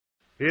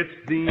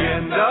It's the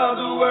end of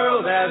the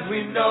world as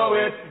we know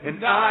it, and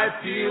I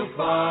feel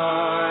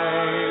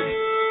fine.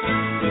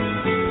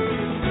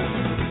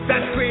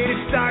 That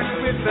creative starts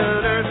with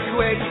an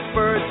earthquake,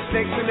 birds,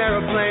 snakes, and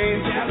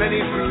aeroplanes.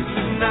 Many fruits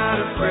and not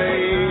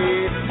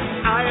afraid.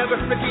 I have a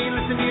freaking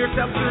listen to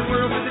yourself to the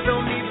world with its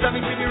own needs.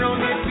 Something to your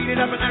own needs. Beat it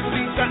up and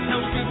actually got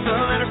no streets.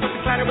 The ladder from the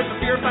clatter with the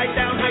fear fight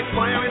down. Night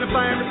fire in a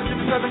fire.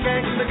 Mississippi Southern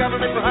gangs and the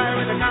government for hire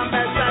in the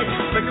combat site.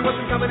 Spectre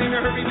wasn't coming in a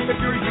hurry. The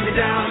fury beat it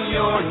down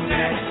your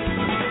neck.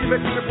 You bet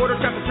your reporter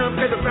trapped the jump.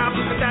 Pay the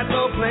problem with that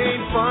low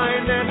plane.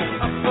 Fine then.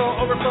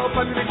 Upfall, overflow.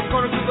 Population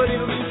corner. People in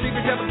a little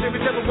secret devil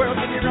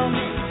world in your own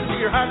needs.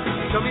 Your heart,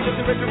 tell me that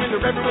the richer and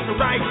the reverend was the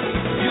right.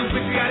 You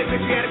patriotic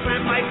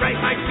plan, fight right,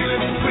 my feeling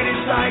when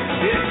it's like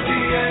it's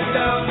the end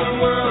of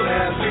the world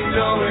as we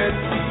know it.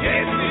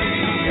 It's the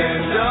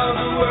end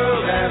of the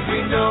world as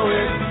we know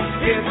it.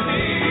 It's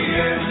the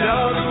end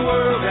of the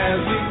world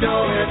as we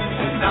know it,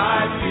 and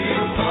I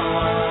feel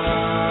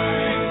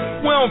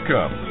fine.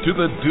 Welcome to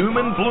the Doom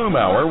and Bloom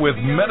Hour with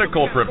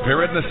medical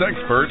preparedness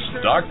experts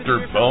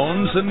Dr.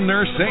 Bones and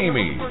Nurse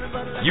Amy.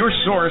 Your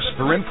source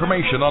for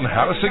information on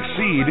how to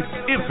succeed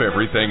if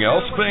everything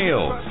else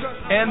fails.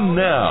 And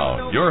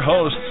now, your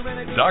hosts,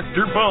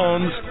 Dr.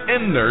 Bones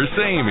and Nurse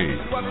Amy.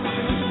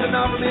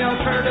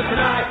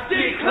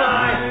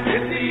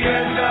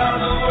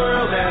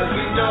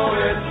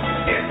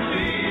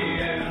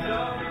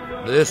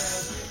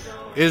 This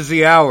is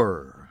the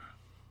hour,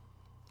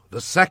 the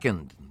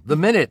second, the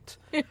minute,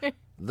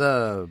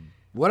 the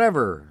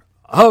whatever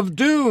of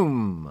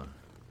doom.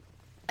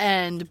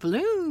 And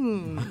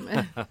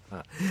bloom.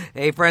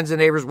 Hey, friends and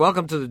neighbors,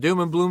 welcome to the Doom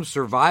and Bloom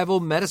Survival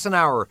Medicine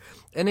Hour,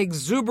 an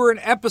exuberant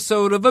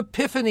episode of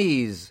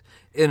Epiphanies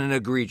in an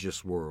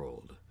egregious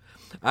world.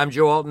 I'm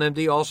Joe Alton,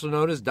 MD, also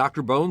known as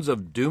Dr. Bones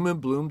of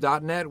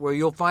doomandbloom.net, where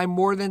you'll find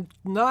more than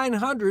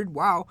 900,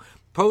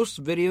 posts,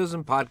 videos,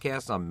 and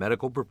podcasts on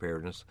medical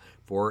preparedness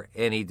for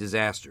any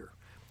disaster.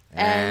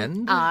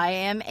 And I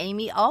am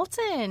Amy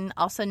Alton,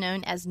 also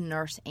known as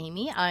Nurse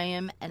Amy. I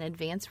am an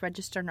advanced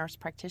registered nurse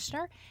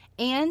practitioner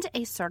and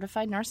a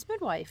certified nurse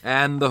midwife.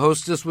 And the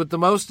hostess with the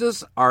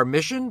mostest, our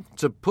mission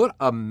to put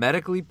a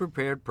medically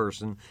prepared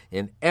person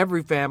in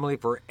every family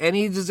for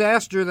any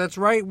disaster. That's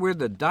right, we're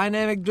the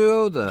dynamic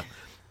duo, the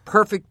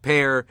perfect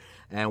pair,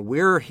 and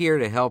we're here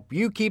to help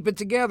you keep it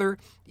together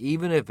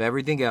even if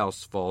everything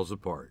else falls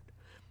apart.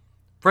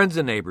 Friends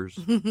and neighbors,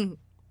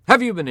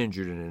 have you been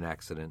injured in an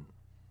accident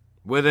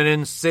with an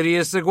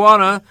insidious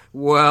iguana?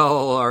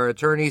 Well, our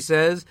attorney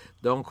says,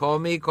 don't call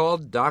me, call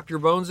Dr.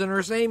 Bones and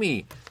Nurse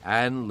Amy.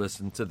 And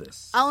listen to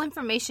this. All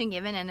information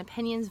given and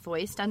opinions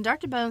voiced on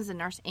Dr. Bones and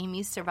Nurse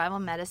Amy's Survival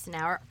Medicine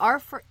Hour are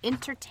for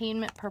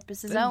entertainment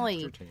purposes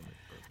only.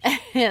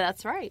 Yeah,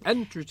 that's right.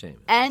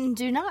 Entertainment. And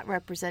do not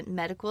represent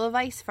medical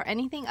advice for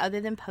anything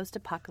other than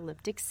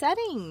post-apocalyptic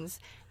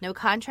settings. No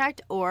contract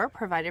or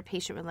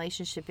provider-patient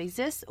relationship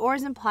exists or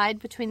is implied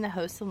between the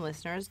hosts and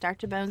listeners.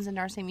 Dr. Bones and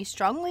Nurse Amy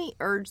strongly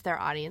urge their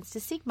audience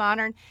to seek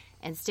modern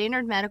and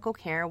standard medical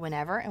care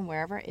whenever and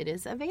wherever it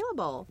is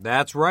available.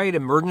 That's right.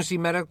 Emergency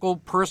medical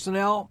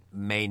personnel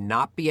may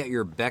not be at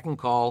your beck and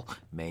call,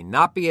 may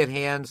not be at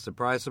hand.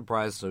 Surprise,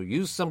 surprise. So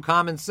use some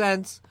common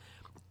sense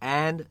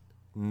and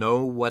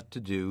know what to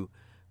do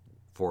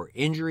for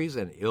injuries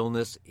and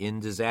illness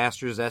in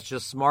disasters. That's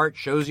just smart.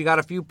 Shows you got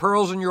a few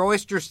pearls in your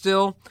oyster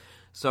still.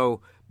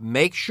 So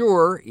make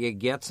sure you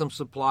get some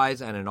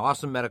supplies and an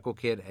awesome medical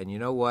kit. And you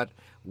know what?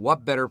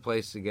 What better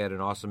place to get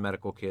an awesome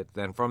medical kit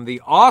than from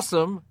the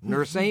awesome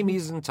Nurse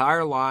Amy's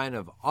entire line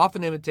of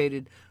often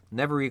imitated,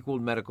 never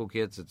equaled medical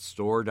kits at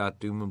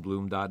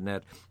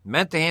store.doomandbloom.net.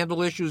 Meant to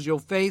handle issues you'll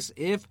face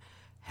if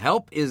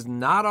help is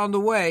not on the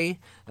way,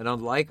 and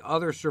unlike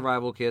other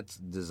survival kits,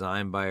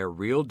 designed by a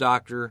real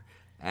doctor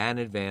and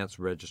advanced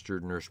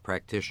registered nurse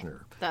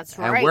practitioner. That's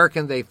right. And where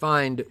can they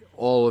find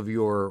all of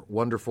your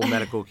wonderful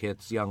medical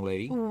kits, young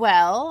lady?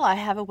 Well, I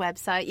have a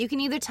website. You can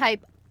either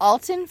type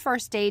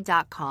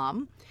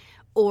altonfirstaid.com,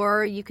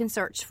 or you can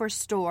search for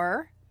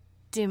store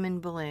Doom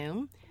and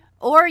Bloom,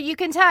 or you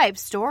can type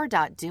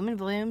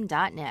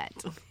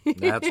store.doomandbloom.net.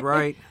 That's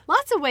right.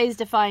 Lots of ways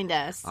to find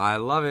us. I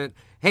love it.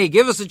 Hey,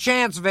 give us a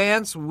chance,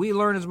 Vance. We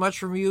learn as much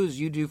from you as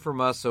you do from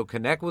us, so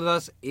connect with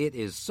us. It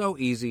is so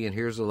easy, and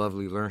here's a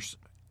lovely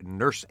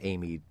Nurse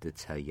Amy to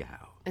tell you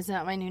how. Is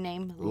that my new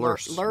name?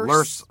 Lurch. As long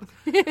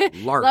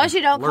as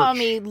you don't call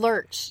me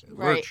Lurch.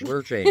 Right?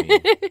 Lurch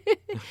Amy.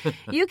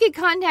 You can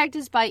contact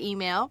us by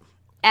email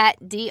at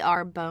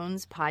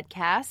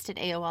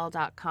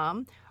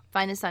drbonespodcast@aol.com.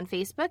 Find us on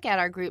Facebook at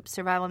our group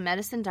Survival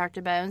Medicine,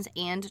 Dr. Bones,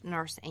 and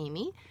Nurse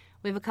Amy.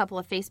 We have a couple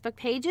of Facebook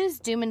pages,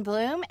 Doom and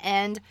Bloom,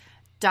 and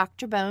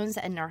Dr. Bones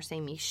and Nurse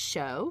Amy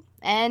Show,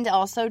 and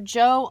also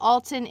Joe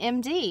Alton,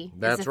 MD.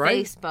 That's is a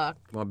right. Facebook.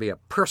 Want to be a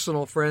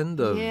personal friend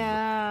of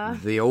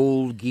the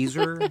old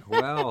geezer?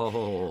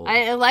 Well,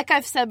 like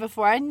I've said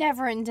before, I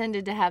never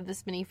intended to have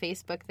this many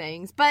Facebook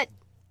things, but,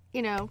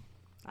 you know,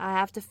 I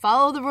have to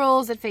follow the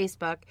rules at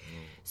Facebook.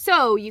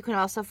 So you can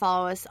also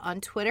follow us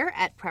on Twitter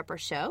at Prepper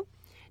Show.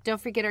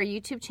 Don't forget our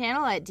YouTube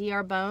channel at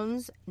Dr.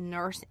 Bones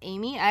Nurse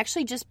Amy. I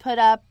actually just put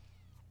up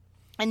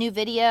a new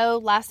video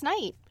last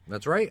night.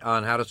 That's right,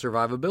 on how to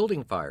survive a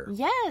building fire.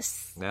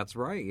 Yes. That's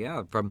right,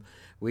 yeah.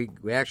 We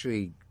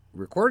actually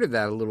recorded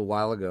that a little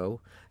while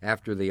ago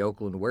after the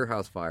Oakland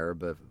warehouse fire,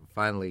 but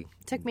finally...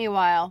 Took me a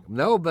while.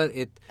 No, but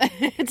it...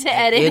 to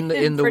edit.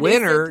 In the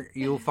winter,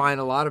 you'll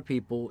find a lot of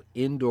people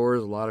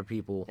indoors, a lot of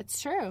people...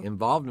 It's true.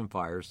 ...involved in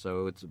fires,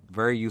 so it's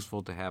very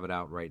useful to have it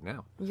out right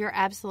now. You're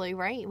absolutely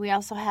right. We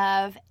also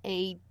have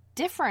a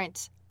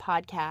different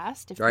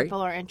podcast if people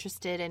are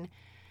interested in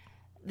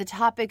the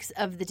topics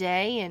of the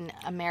day in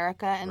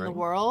America and the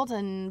world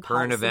and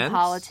current events, and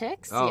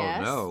politics. Oh,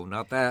 yes. no,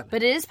 not that.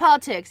 But it is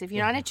politics. If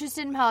you're not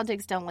interested in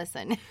politics, don't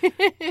listen.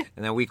 And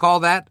then we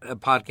call that a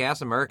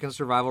podcast American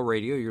Survival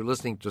Radio. You're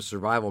listening to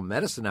Survival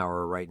Medicine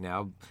Hour right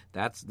now.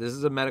 This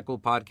is a medical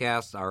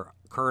podcast. Our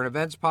current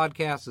events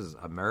podcast is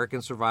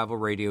American Survival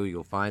Radio.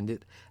 You'll find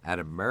it at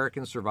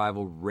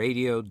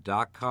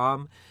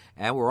AmericanSurvivalRadio.com.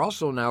 And we're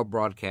also now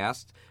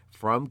broadcast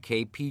from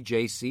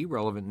KPJC,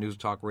 Relevant News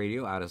Talk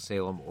Radio, out of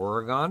Salem,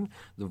 Oregon.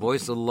 The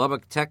voice of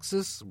Lubbock,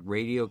 Texas,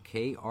 Radio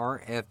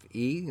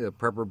KRFE, the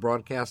Prepper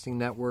Broadcasting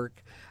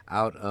Network,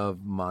 out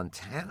of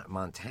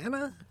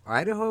Montana,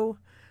 Idaho.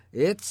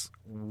 It's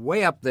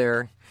way up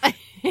there.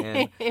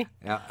 And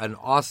an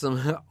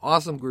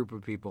awesome group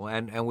of people.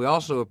 And we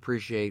also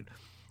appreciate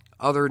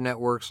other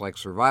networks like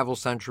Survival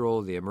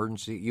Central, the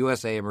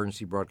USA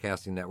Emergency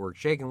Broadcasting Network,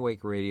 Shake and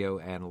Wake Radio,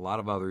 and a lot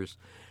of others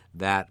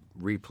that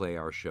replay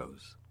our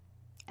shows.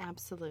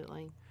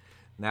 Absolutely.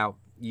 Now,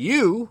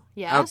 you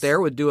out there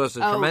would do us a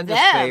tremendous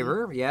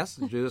favor. Yes,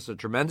 do us a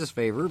tremendous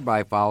favor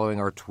by following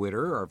our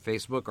Twitter, our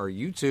Facebook, our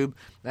YouTube,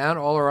 and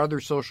all our other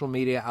social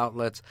media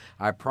outlets.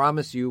 I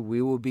promise you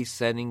we will be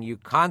sending you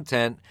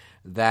content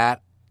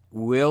that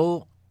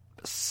will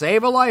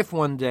save a life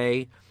one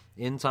day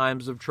in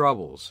times of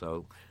trouble.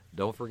 So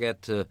don't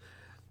forget to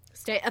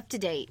stay up to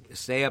date.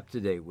 Stay up to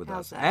date with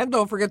us. That? And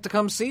don't forget to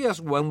come see us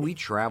when we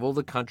travel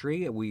the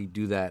country. We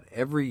do that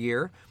every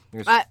year.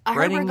 I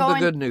heard the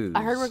good news.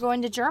 I heard we're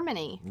going to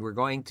Germany. We're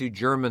going to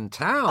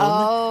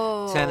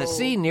Germantown,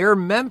 Tennessee, near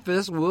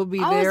Memphis. We'll be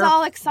there. I was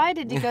all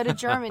excited to go to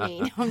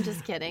Germany. No, I'm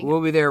just kidding. We'll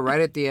be there right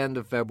at the end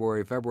of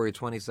February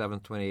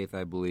 27th, 28th,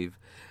 I believe.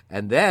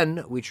 And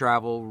then we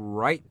travel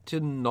right to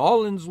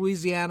Nolens,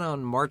 Louisiana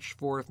on March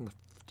 4th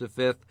to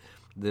 5th.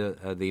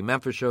 The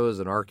Memphis show is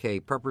an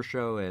RK Prepper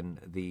show, and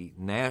the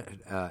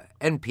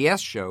NPS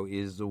show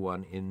is the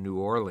one in New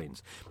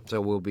Orleans. So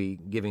we'll be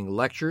giving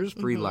lectures,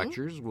 free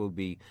lectures. We'll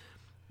be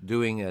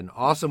doing an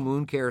awesome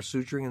wound care,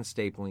 suturing, and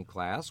stapling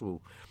class.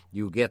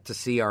 You'll get to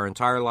see our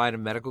entire line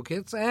of medical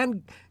kits.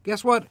 And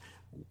guess what?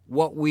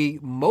 What we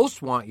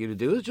most want you to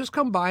do is just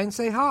come by and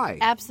say hi.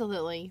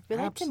 Absolutely. We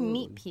like to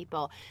meet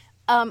people.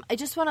 I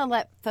just want to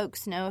let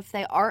folks know if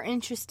they are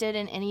interested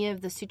in any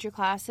of the suture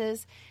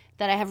classes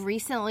that I have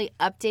recently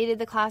updated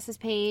the classes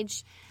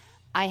page.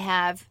 I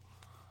have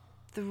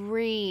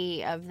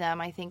 3 of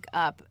them, I think,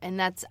 up. And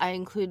I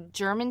include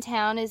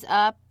Germantown is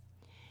up.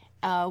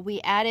 We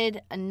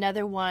added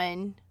another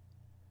one.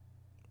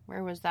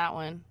 Where was that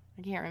one?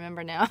 I can't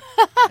remember now.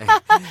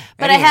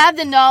 But I have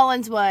the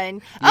Nolens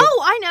one.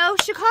 Oh, I know.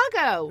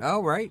 Chicago.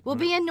 Oh, right. We'll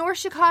be in North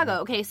Chicago.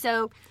 Okay,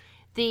 so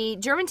the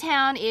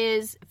Germantown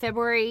is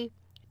February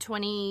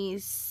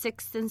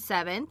 26th and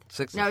 7th.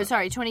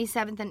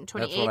 27th and 28th.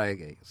 That's what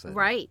I said.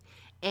 Right.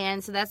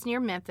 And so that's near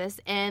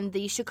Memphis. And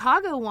the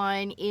Chicago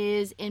one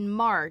is in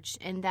March,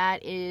 and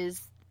that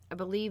is, I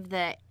believe,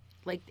 the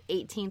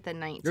 18th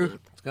and 19th.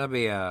 It's going to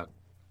be a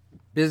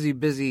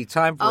busy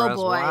time for us. Oh,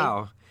 boy.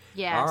 Wow.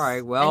 Yes. All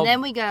right, well. And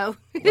then we go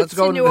let's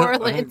go to New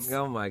Orleans.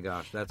 Oh, my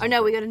gosh. That's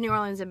no, we go to New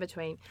Orleans in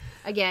between.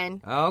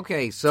 Again.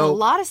 Okay, so. It's a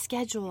lot of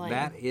scheduling.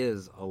 That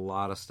is a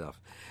lot of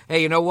stuff.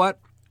 Hey, you know what?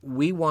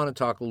 We want to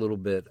talk a little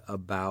bit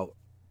about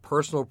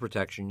personal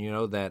protection. You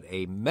know that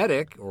a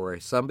medic or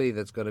somebody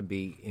that's going to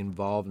be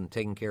involved in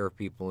taking care of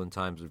people in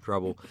times of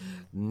trouble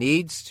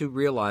needs to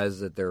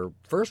realize that their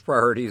first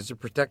priority is to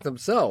protect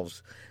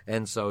themselves.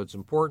 And so it's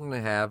important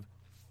to have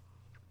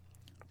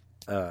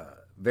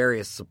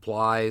various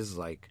supplies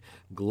like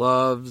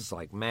gloves,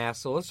 like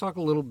masks. So let's talk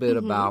a little bit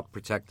about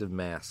protective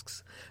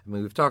masks. I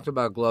mean, we've talked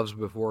about gloves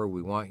before.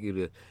 We want you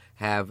to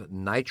have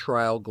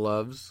nitrile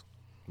gloves,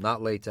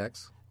 not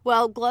latex.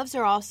 Well, gloves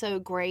are also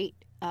great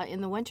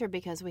in the winter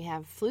because we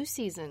have flu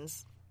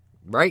seasons.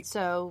 Right.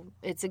 So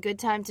it's a good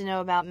time to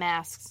know about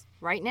masks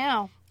right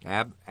now.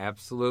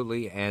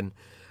 Absolutely. And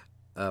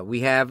we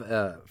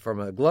have, from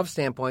a glove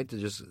standpoint, to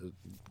just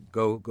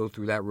go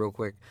through that real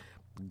quick,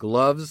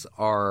 gloves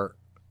are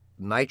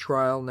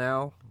nitrile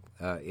now.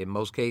 In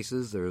most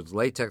cases, there's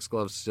latex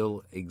gloves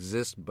still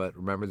exist, but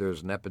remember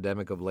there's an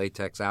epidemic of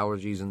latex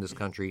allergies in this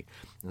country.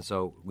 And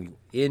so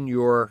in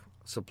your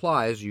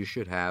supplies, you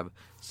should have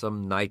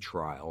some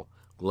nitrile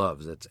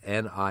gloves. That's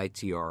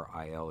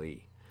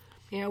Nitrile.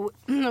 You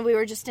know, we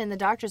were just in the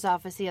doctor's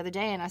office the other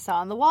day, and I saw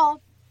on the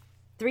wall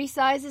 3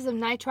 sizes of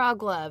nitrile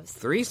gloves.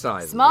 3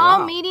 sizes. Small,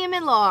 wow. Medium,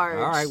 and large.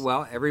 All right,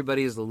 well,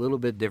 everybody is a little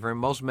bit different.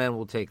 Most men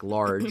will take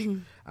large,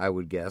 I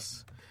would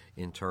guess,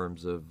 in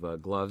terms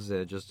of gloves.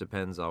 It just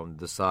depends on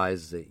the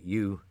size that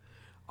you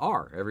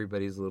are.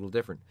 Everybody's a little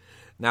different.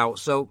 Now,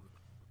 so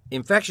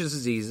infectious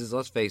diseases,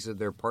 let's face it,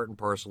 they're part and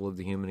parcel of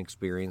the human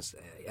experience.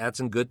 That's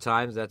in good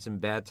times, that's in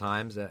bad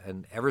times.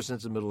 And ever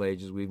since the Middle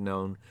Ages, we've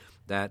known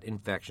that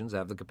infections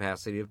have the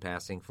capacity of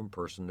passing from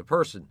person to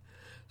person.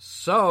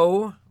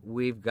 So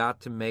we've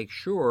got to make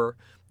sure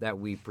that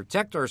we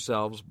protect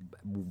ourselves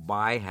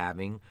by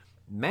having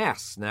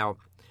masks. Now,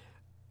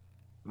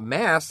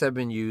 masks have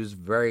been used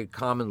very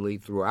commonly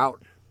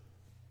throughout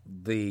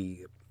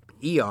the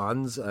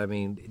eons. I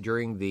mean,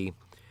 during the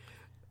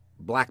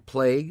Black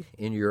Plague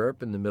in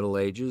Europe in the Middle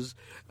Ages,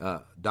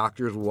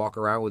 doctors would walk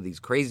around with these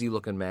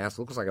crazy-looking masks.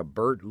 Look like a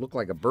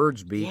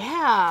bird's beak.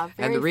 Yeah,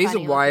 very And the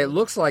reason why looking. it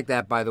looks like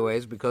that, by the way,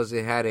 is because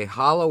it had a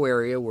hollow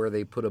area where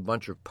they put a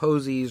bunch of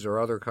posies or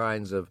other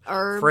kinds of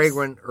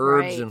fragrant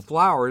herbs and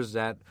flowers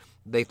that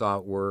they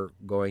thought were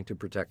going to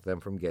protect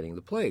them from getting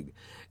the plague.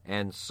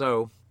 And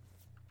so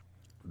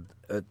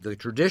the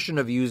tradition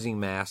of using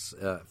masks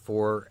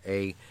for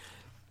a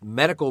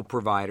medical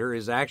provider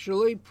is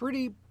actually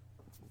pretty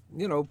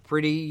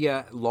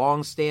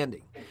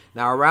long-standing.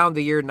 Now, around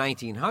the year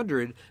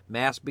 1900,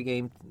 masks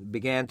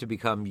began to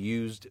become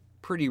used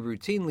pretty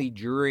routinely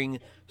during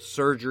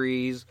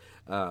surgeries,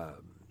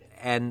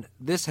 and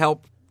this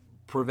helped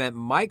prevent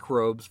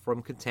microbes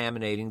from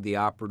contaminating the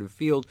operative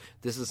field.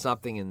 This is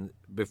something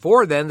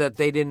before then that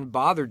they didn't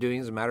bother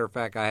doing. As a matter of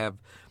fact, I have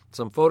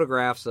some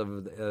photographs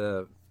of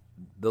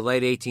the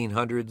late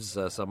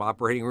 1800s, some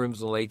operating rooms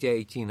in the late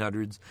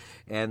 1800s,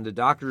 and the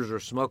doctors are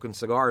smoking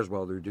cigars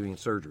while they're doing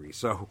surgery.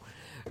 So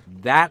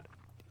that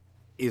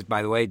is,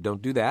 by the way,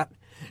 don't do that.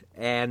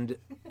 And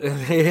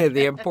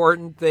the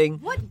important thing...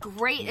 What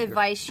great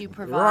advice you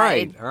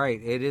provide.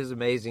 Right. It is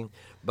amazing.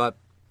 But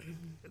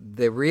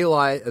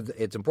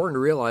it's important to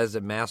realize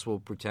that masks will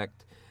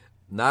protect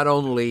not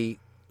only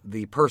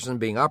the person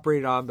being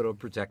operated on, but it'll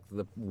protect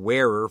the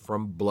wearer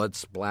from blood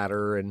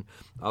splatter and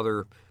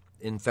other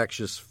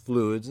infectious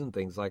fluids and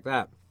things like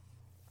that.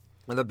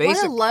 And the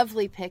basic, what a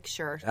lovely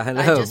picture. I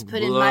know, I just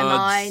put in my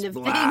mind of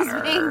things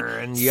being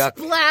and yuck.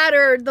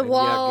 splattered the And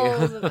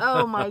walls. yuck.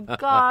 Oh my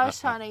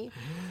gosh, honey.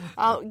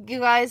 Oh, you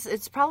guys,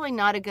 it's probably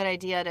not a good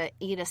idea to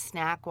eat a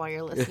snack while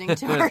you're listening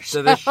to our show.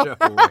 To this show,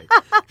 right.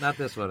 Not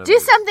this one. Do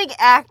something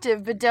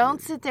active, but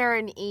don't sit there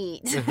and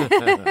eat.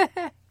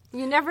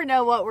 You never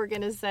know what we're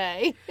going to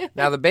say.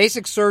 Now, the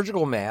basic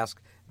surgical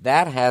mask,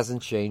 that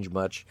hasn't changed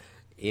much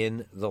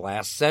in the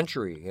last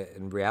century.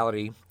 In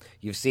reality,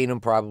 you've seen them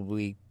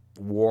probably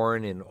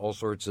worn in all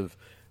sorts of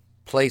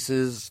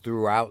places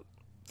throughout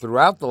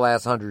the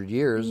last 100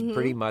 years,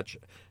 pretty much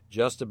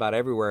just about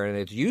everywhere. And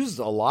it's used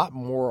a lot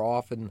more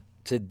often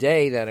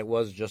today than it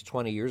was just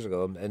 20 years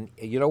ago. And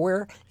you know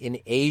where? In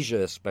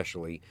Asia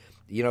especially.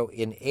 You know,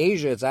 in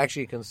Asia, it's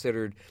actually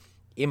considered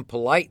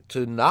impolite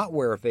to not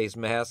wear a face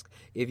mask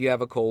if you have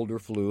a cold or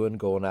flu and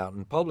going out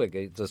in public.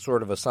 It's a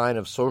sort of a sign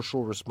of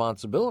social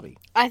responsibility.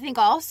 I think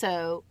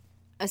also,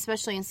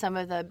 especially in some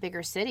of the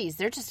bigger cities,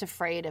 they're just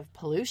afraid of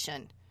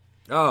pollution.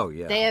 Oh,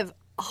 yeah. They have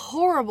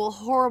horrible,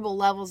 horrible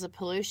levels of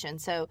pollution.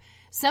 So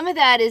some of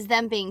that is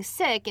them being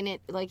sick, and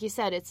it, like you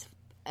said, it's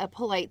a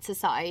polite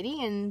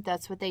society, and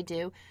that's what they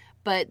do.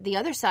 But the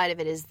other side of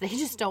it is they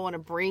just don't want to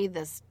breathe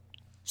this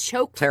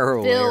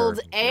choke-filled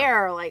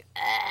air. Like,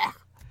 ugh.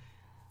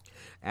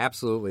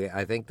 Absolutely.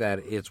 I think that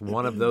it's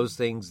one of those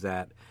things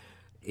that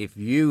if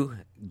you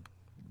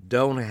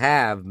don't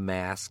have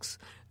masks,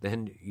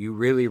 then you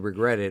really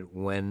regret it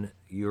when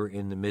you're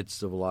in the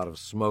midst of a lot of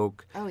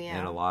smoke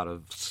and a lot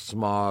of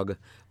smog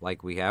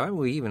like we have. And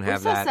we even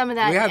have that. Some of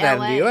that we have that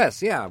in the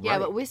U.S., yeah. Yeah, right.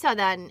 but we saw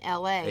that in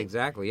L.A.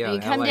 Exactly, yeah. You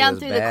come LA down is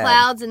through bad. the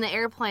clouds in the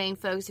airplane,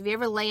 folks. If you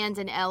ever land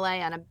in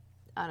L.A. on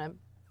a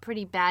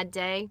pretty bad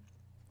day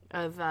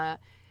of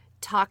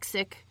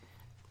toxic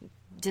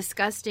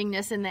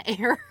disgustingness in the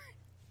air...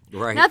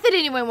 Right. Not that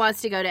anyone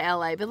wants to go to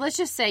LA, but let's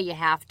just say you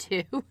have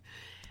to.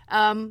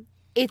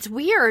 It's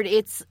weird.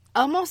 It's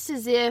almost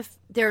as if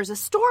there's a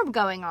storm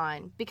going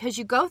on because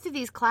you go through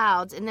these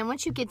clouds, and then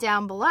once you get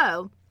down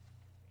below,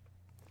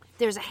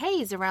 there's a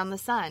haze around the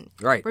sun.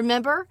 Right.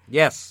 Remember?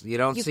 Yes. You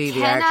don't see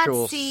the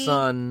actual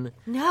sun.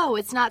 No,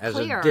 it's not as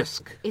clear. A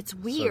disc. It's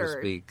weird. So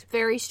to speak. It's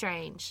very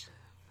strange.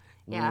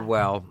 Yeah.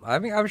 Well, I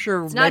mean, I'm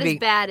sure it's not as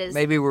bad as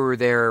maybe we were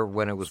there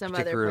when it was some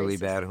particularly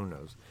other bad. Who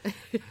knows?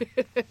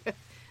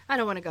 I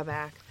don't want to go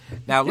back.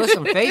 Now,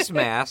 listen, face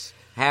masks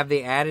have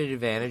the added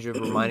advantage of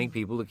reminding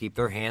people to keep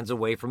their hands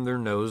away from their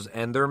nose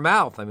and their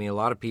mouth. I mean, a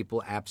lot of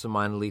people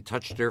absentmindedly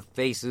touch their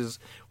faces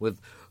with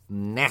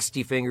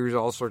nasty fingers,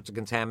 all sorts of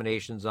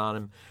contaminations on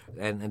them,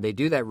 and they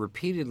do that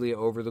repeatedly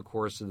over the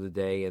course of the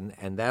day,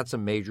 and that's a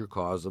major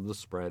cause of the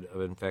spread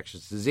of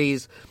infectious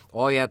disease.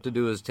 All you have to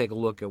do is take a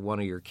look at one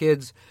of your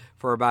kids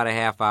for about a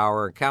half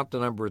hour and count the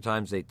number of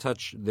times they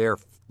touch their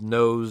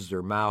nose,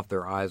 their mouth,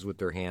 their eyes with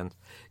their hands.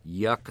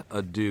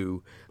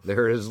 Yuck-a-do.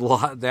 There is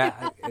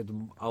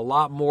a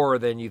lot more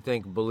than you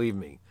think, believe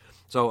me.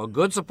 So a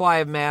good supply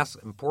of masks,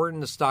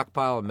 important to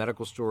stockpile in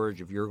medical storage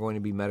if you're going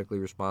to be medically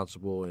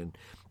responsible in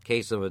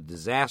case of a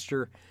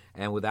disaster.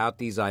 And without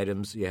these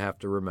items, you have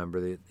to remember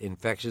that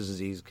infectious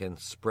disease can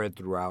spread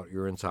throughout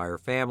your entire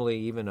family,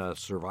 even a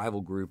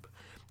survival group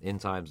in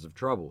times of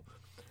trouble.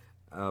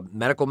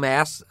 Medical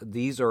masks,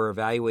 these are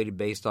evaluated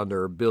based on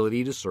their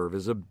ability to serve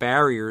as a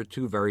barrier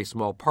to very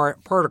small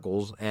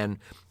particles. And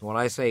when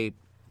I say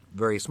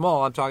very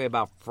small, I'm talking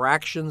about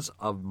fractions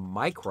of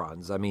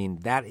microns. I mean,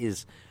 that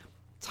is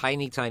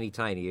tiny, tiny,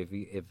 tiny.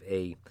 If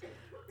the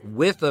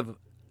width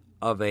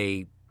of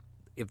a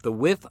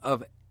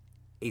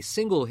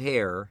single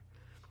hair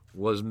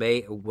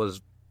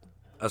was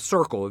a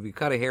circle, if you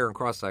cut a hair in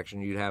cross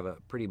section, you'd have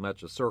pretty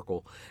much a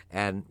circle.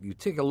 And you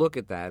take a look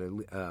at that.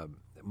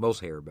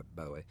 Most hair,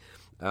 by the way,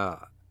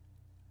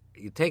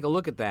 you take a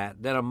look at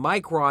that, then a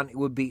micron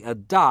would be a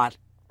dot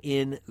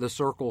in the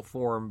circle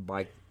formed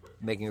by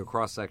making a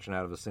cross-section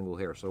out of a single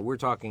hair. So we're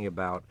talking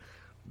about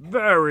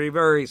very,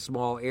 very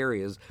small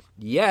areas,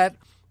 yet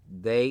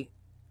they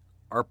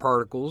are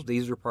particles.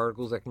 These are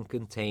particles that can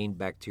contain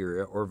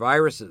bacteria or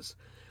viruses.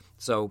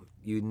 So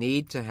you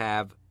need to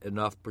have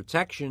enough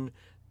protection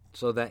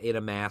so that in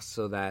a mask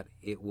so that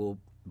it will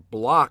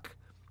block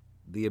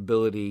the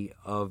ability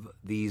of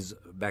these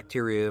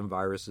bacteria and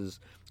viruses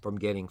from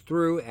getting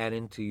through and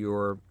into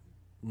your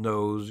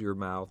nose, your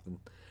mouth, and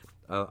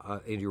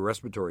in your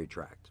respiratory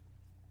tract.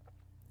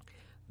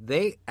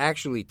 They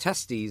actually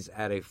test these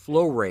at a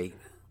flow rate,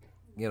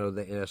 in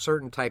a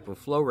certain type of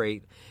flow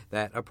rate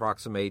that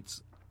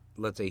approximates,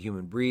 let's say,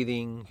 human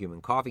breathing,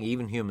 human coughing,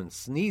 even human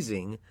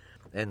sneezing.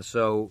 And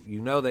so you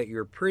know that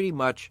you're pretty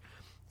much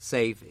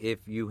safe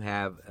if you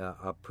have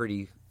a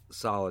pretty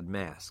solid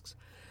masks.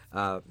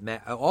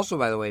 Also,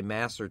 by the way,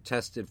 masks are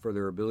tested for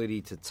their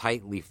ability to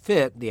tightly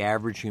fit the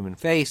average human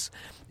face.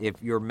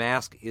 If your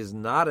mask is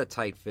not a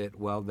tight fit,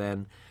 well,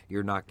 then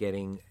you're not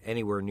getting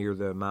anywhere near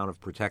the amount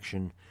of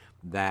protection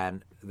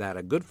that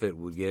a good fit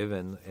would give,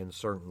 and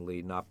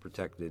certainly not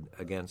protected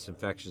against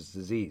infectious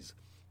disease.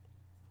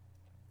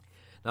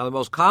 Now, the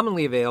most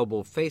commonly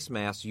available face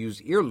masks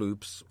use ear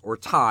loops or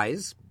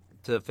ties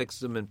to fix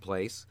them in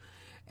place,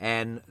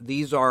 and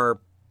these are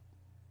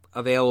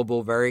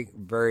available very,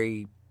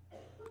 very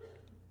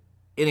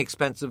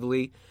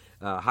inexpensively.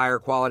 Higher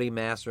quality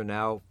masks are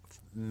now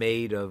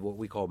made of what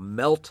we call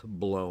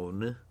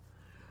melt-blown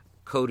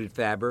coated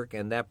fabric,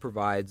 and that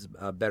provides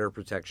better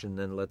protection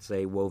than, let's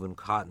say, woven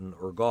cotton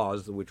or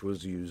gauze, which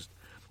was used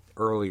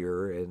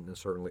earlier, and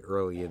certainly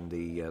early in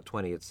the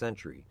 20th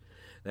century.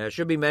 Now, it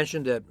should be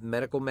mentioned that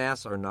medical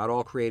masks are not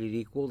all created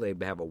equal. They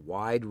have a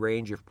wide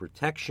range of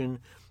protection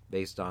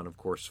based on, of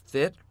course,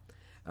 fit.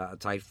 A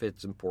tight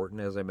fit's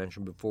important, as I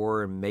mentioned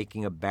before, in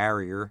making a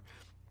barrier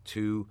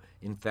to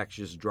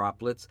infectious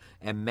droplets.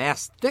 And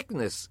mask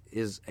thickness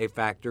is a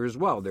factor as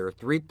well. There are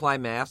 3-ply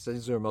masks.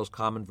 These are the most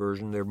common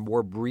version. They're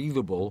more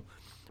breathable.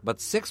 But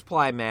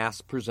 6-ply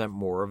masks present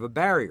more of a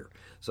barrier.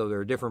 So there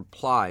are different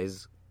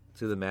plies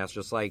to the mask,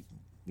 just like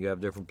you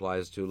have different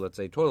plies to, let's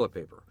say, toilet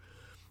paper.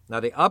 Now,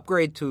 the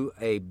upgrade to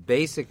a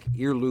basic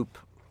ear loop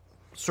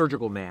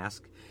surgical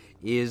mask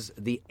is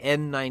the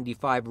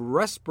N95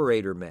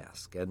 respirator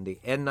mask. And the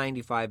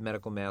N95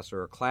 medical masks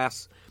are a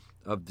class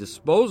of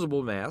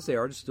disposable masks. They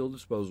are still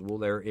disposable.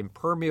 They're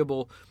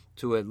impermeable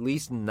to at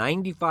least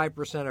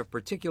 95% of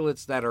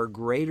particulates that are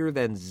greater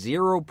than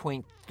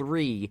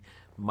 0.3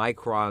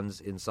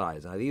 microns in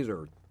size. Now,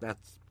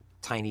 that's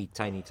tiny,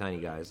 tiny, tiny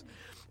guys.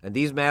 And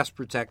these masks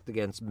protect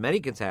against many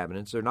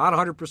contaminants. They're not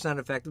 100%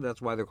 effective.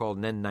 That's why they're called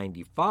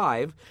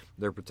N95.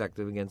 They're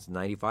protective against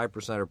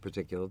 95% of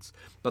particulates.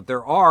 But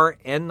there are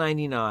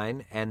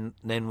N99 and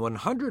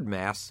N100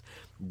 masks.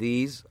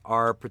 These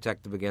are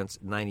protective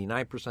against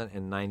 99%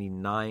 and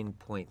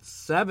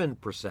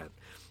 99.7%.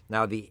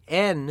 Now, the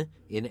N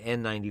in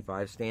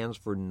N95 stands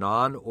for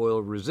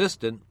non-oil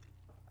resistant.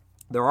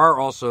 There are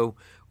also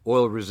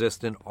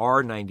oil-resistant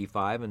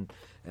R95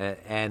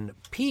 and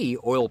P,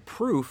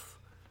 oil-proof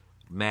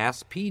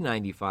masks,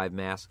 P95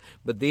 masks,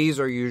 but these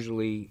are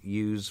usually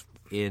used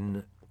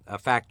in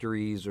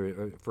factories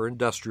or for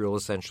industrial,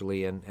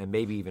 essentially, and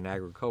maybe even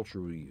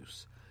agricultural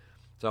use.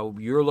 So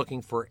you're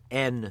looking for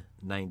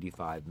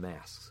N95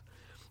 masks.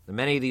 Now,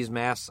 many of these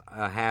masks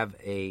have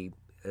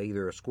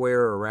either a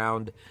square or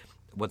round,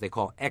 what they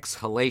call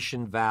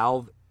exhalation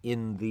valve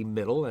in the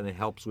middle, and it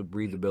helps with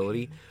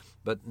breathability.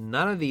 But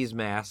none of these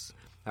masks,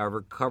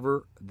 however,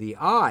 cover the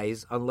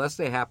eyes unless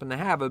they happen to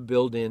have a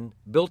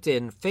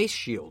built-in face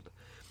shield.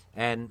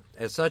 And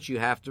as such, you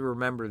have to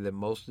remember that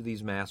most of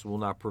these masks will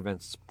not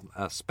prevent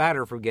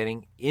spatter from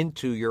getting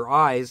into your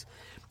eyes,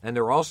 and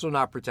they're also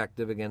not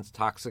protective against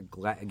toxic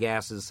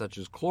gases such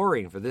as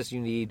chlorine. For this,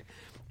 you need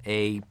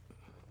a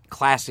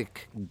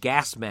classic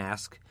gas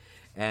mask,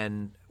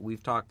 and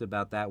we've talked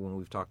about that when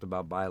we've talked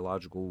about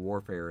biological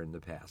warfare in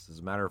the past. As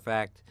a matter of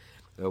fact,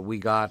 we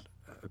got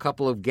a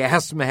couple of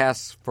gas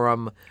masks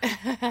from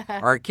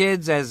our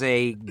kids as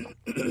I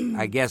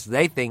guess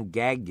they think,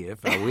 gag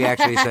gift. We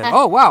actually said,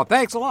 oh, wow,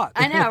 thanks a lot.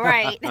 I know,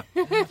 right?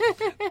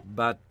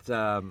 But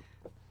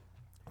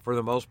for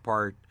the most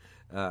part,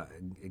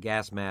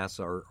 gas masks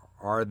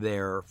are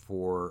there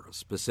for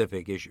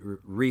specific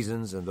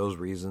reasons, and those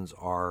reasons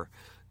are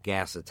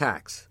gas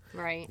attacks.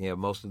 Right.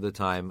 Most of the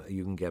time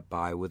you can get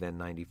by with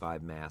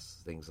N95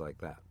 masks, things like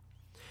that.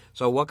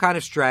 So what kind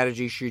of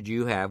strategy should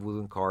you have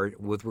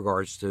with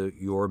regards to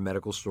your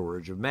medical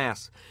storage of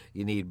masks?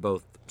 You need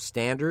both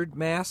standard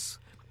masks,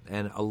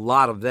 and a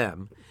lot of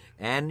them,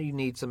 and you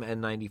need some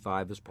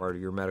N95 as part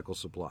of your medical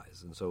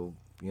supplies. And so,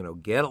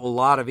 get a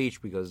lot of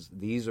each, because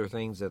these are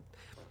things that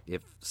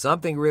if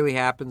something really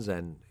happens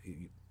and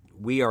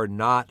we are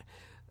not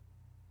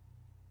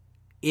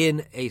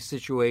in a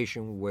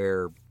situation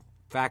where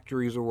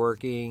factories are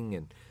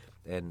working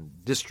and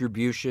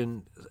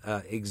distribution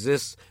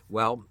exists,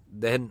 well,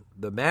 then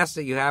the mask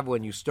that you have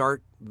when you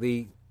start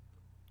the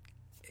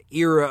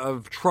era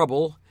of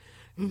trouble,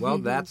 well,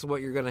 that's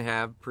what you're going to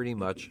have pretty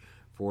much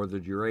for the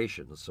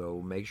duration.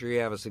 So make sure you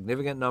have a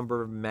significant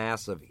number of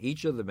masks of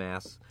each of the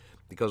masks,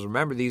 because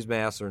remember, these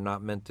masks are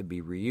not meant to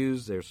be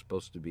reused. They're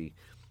supposed to be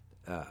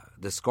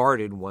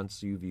discarded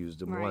once you've used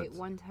them once. Right,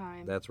 one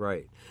time. That's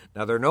right.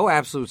 Now, there are no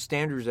absolute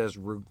standards as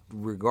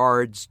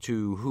regards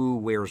to who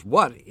wears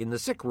what in the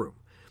sick room.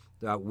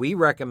 We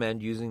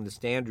recommend using the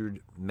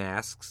standard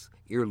masks,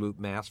 ear loop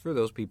masks, for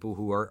those people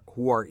who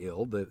are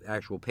ill, the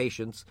actual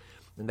patients,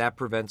 and that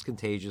prevents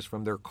contagious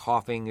from their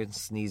coughing and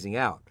sneezing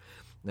out.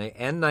 Now,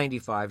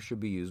 N95 should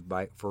be used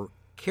for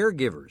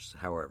caregivers,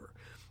 however.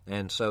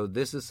 And so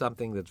this is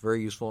something that's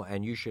very useful,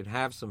 and you should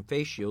have some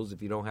face shields.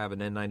 If you don't have an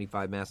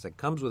N95 mask that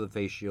comes with a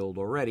face shield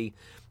already,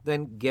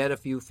 then get a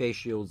few face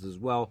shields as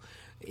well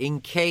in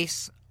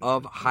case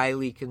of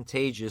highly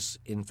contagious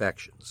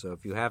infections. So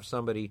if you have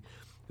somebody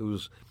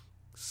who's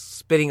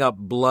spitting up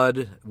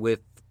blood with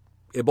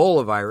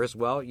Ebola virus,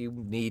 well, you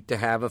need to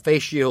have a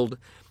face shield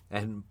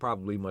and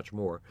probably much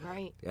more,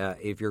 right,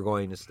 if you're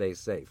going to stay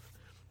safe.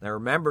 Now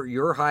remember,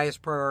 your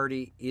highest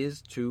priority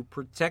is to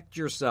protect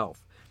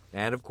yourself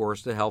and, of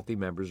course, the healthy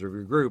members of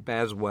your group,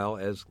 as well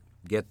as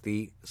get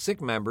the sick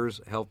members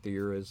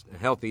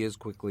healthy as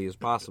quickly as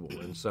possible.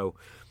 And so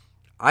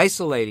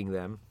isolating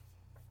them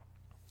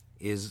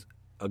is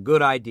a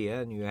good idea,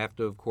 and you have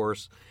to, of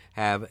course,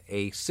 have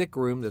a sick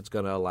room that's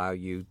going to allow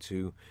you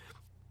to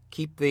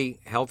keep the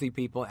healthy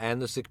people and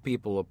the sick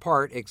people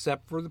apart,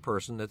 except for the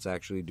person that's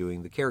actually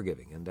doing the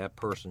caregiving. And that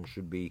person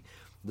should be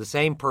the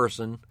same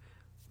person.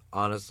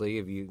 Honestly,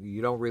 if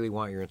you don't really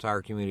want your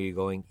entire community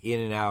going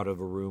in and out of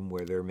a room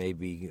where there may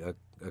be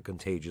a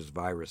contagious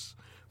virus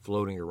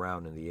floating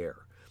around in the air.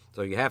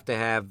 So you have to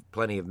have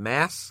plenty of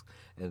masks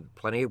and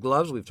plenty of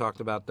gloves. We've talked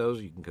about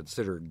those. You can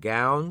consider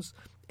gowns,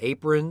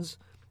 aprons,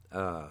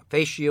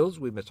 face shields.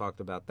 We've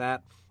talked about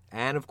that.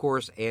 And, of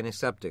course,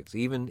 antiseptics.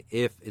 Even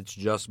if it's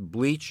just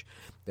bleach,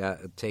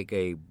 take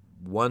a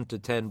 1 to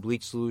 10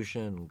 bleach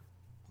solution.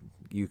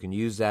 You can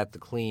use that to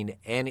clean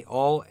any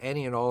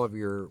and all of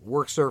your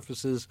work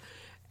surfaces,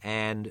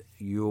 and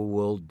you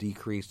will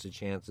decrease the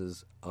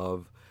chances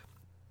of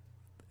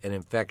an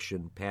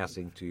infection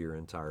passing to your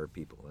entire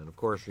people. And, of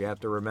course, you have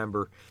to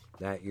remember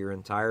that your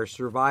entire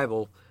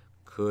survival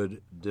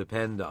could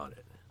depend on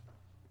it.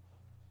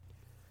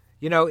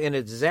 In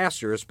a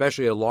disaster,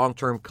 especially a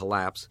long-term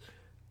collapse,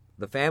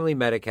 the family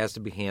medic has to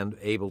be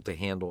able to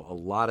handle a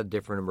lot of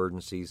different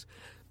emergencies.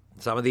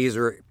 Some of these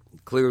are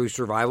clearly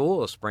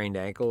survivable, a sprained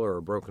ankle or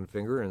a broken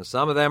finger, and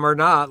some of them are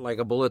not, like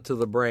a bullet to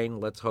the brain.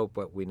 Let's hope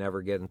that we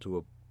never get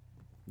to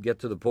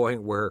the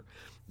point where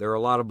there are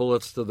a lot of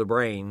bullets to the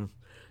brain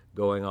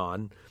going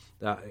on.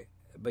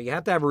 But you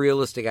have to have a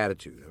realistic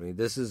attitude. I mean,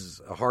 this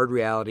is a hard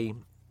reality.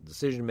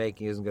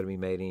 Decision-making isn't going to be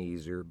made any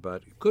easier,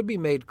 but it could be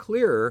made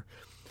clearer,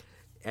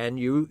 and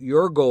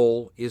your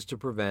goal is to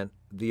prevent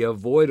the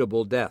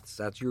avoidable deaths.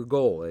 That's your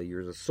goal.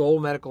 You're the sole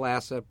medical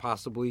asset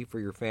possibly for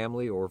your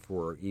family or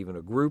for even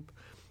a group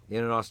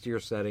in an austere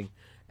setting.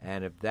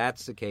 And if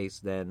that's the case,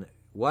 then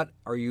what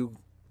are you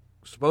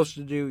supposed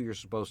to do? You're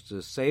supposed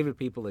to save the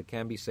people that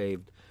can be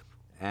saved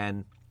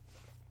and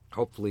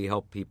hopefully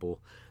help people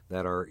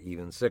that are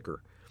even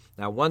sicker.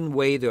 Now, one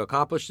way to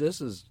accomplish this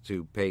is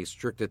to pay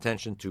strict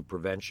attention to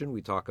prevention.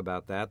 We talk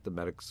about that. The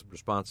medic's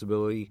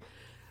responsibility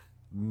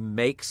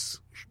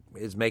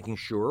is making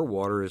sure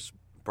water is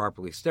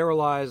properly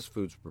sterilized,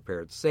 food's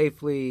prepared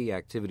safely,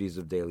 activities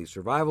of daily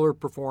survival are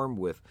performed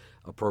with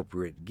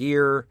appropriate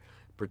gear,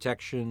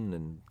 protection,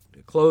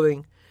 and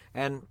clothing.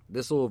 And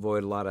this will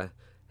avoid a lot of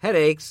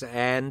headaches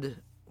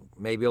and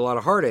maybe a lot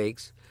of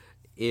heartaches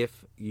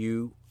if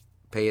you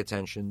pay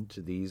attention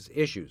to these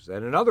issues.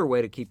 And another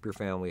way to keep your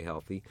family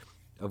healthy,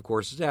 of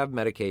course, is to have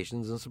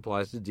medications and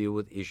supplies to deal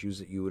with issues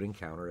that you would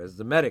encounter as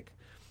the medic.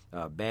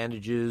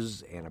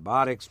 Bandages,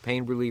 antibiotics,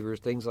 pain relievers,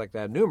 things like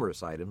that,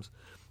 numerous items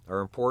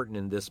are important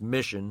in this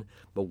mission.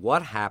 But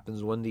what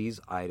happens when these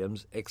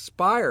items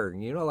expire?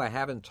 I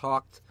haven't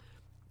talked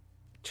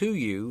to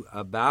you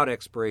about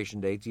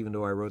expiration dates, even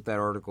though I wrote that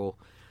article,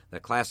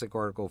 that classic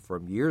article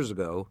from years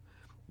ago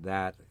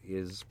that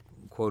is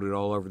quoted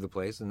all over the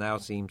place, and now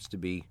seems to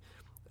be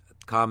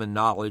common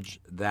knowledge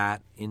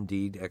that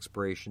indeed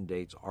expiration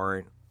dates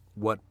aren't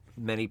what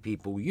many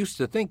people used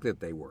to think that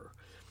they were.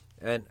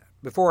 And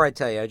Before I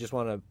tell you, I just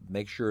want to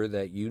make sure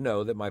that you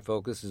know that my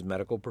focus is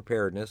medical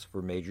preparedness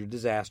for major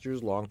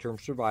disasters, long-term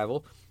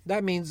survival.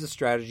 That means the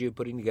strategy of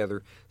putting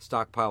together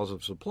stockpiles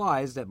of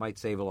supplies that might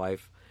save a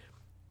life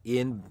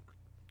in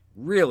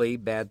really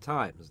bad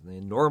times.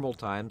 In normal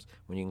times,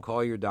 when you can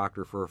call your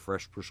doctor for a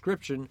fresh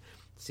prescription,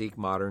 seek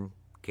modern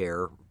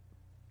care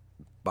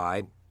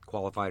by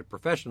qualified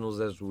professionals,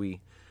 as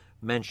we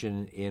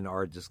mentioned in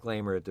our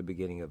disclaimer at the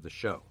beginning of the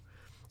show.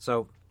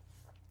 So,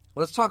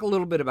 let's talk a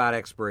little bit about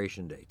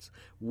expiration dates.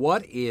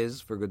 What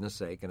is, for goodness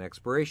sake, an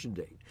expiration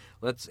date?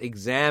 Let's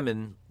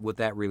examine what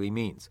that really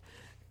means.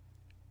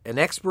 An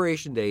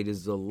expiration date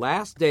is the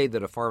last day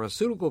that a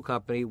pharmaceutical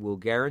company will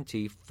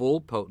guarantee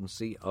full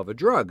potency of a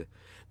drug.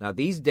 Now,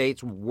 these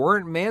dates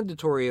weren't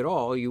mandatory at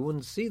all. You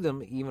wouldn't see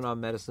them even on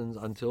medicines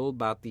until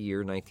about the year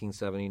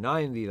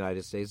 1979 in the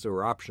United States. They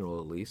were optional,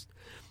 at least.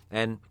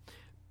 And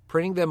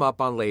printing them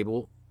up on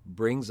label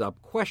brings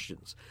up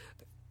questions.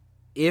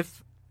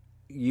 If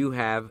you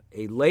have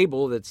a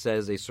label that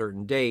says a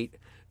certain date,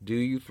 do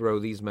you throw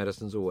these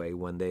medicines away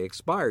when they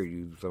expire?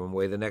 You throw them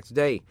away the next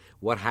day.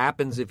 What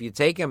happens if you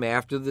take them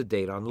after the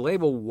date on the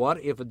label?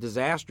 What if a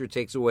disaster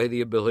takes away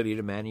the ability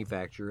to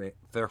manufacture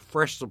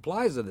fresh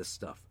supplies of this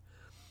stuff?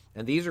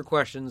 And these are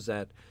questions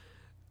that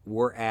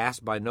were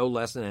asked by no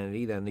less an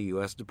entity than the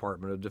U.S.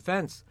 Department of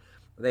Defense.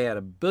 They had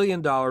 $1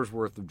 billion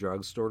worth of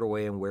drugs stored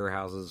away in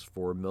warehouses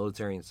for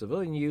military and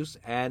civilian use,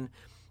 and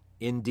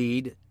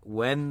indeed,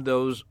 when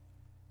those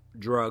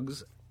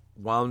drugs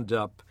wound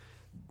up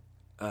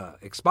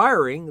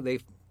expiring,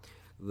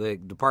 the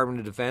Department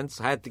of Defense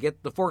had to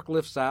get the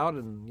forklifts out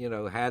and,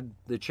 had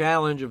the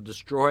challenge of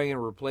destroying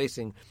and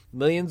replacing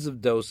millions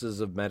of doses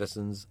of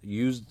medicines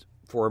used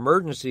for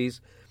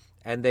emergencies,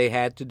 and they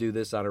had to do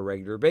this on a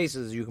regular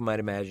basis. You might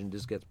imagine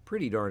this gets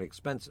pretty darn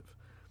expensive.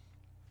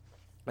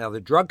 Now,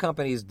 the drug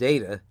company's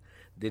data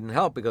didn't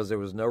help because there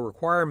was no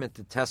requirement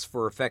to test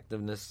for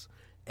effectiveness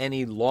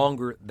any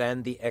longer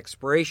than the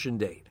expiration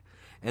date.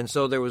 And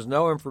so there was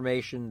no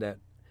information that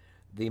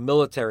the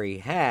military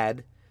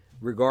had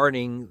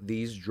regarding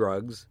these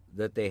drugs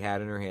that they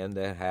had in their hand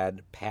that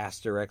had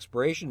passed their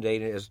expiration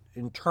date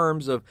in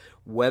terms of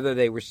whether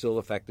they were still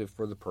effective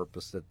for the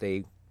purpose that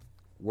they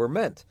were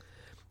meant.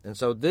 And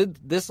so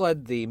this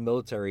led the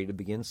military to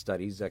begin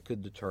studies that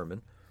could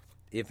determine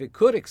if it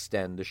could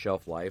extend the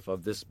shelf life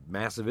of this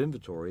massive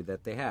inventory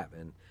that they have.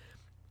 And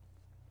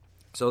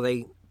so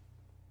they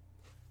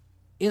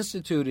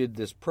instituted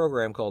this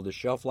program called the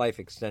Shelf Life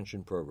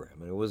Extension Program.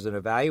 And it was an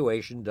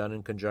evaluation done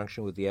in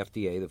conjunction with the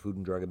FDA, the Food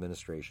and Drug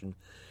Administration.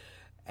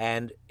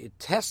 And it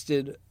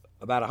tested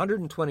about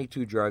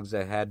 122 drugs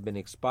that had been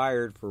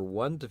expired for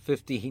 1 to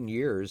 15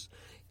 years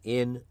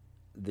in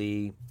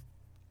the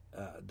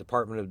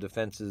Department of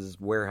Defense's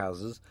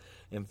warehouses,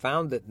 and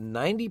found that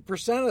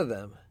 90% of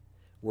them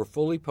were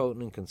fully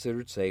potent and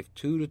considered safe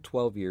 2 to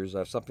 12 years,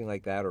 something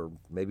like that, or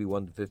maybe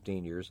 1 to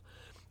 15 years,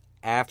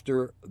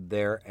 after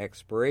their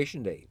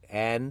expiration date,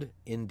 and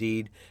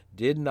indeed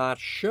did not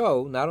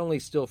show, not only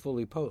still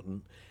fully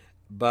potent,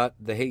 but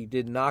they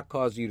did not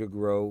cause you to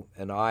grow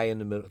an eye in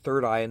the middle,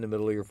 third eye in the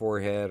middle of your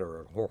forehead,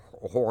 or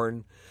a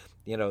horn,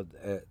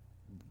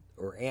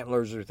 or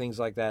antlers or things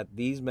like that.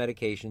 These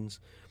medications,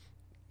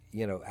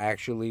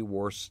 actually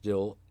were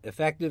still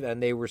effective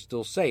and they were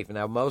still safe.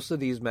 Now, most of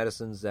these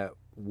medicines that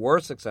were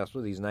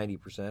successful, these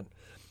 90%,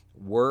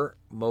 were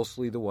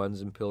mostly the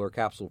ones in pill or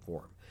capsule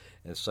form.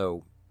 And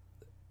so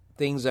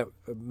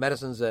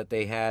medicines that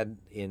they had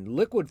in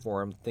liquid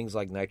form, things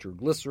like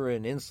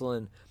nitroglycerin,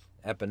 insulin,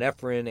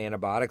 epinephrine,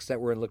 antibiotics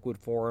that were in liquid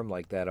form,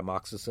 like that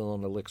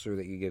amoxicillin elixir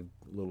that you give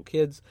little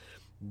kids,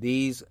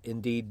 these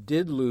indeed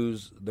did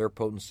lose their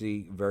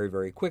potency very,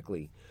 very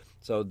quickly.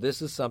 So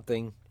this is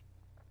something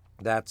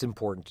that's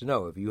important to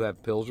know. If you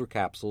have pills or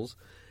capsules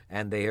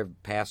and they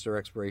have passed their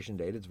expiration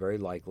date, it's very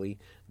likely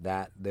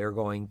that they're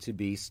going to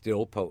be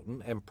still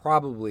potent and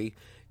probably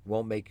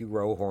won't make you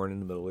grow a horn in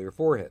the middle of your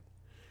forehead.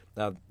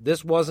 Now,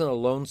 this wasn't a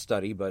lone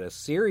study, but a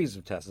series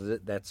of tests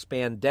that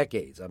spanned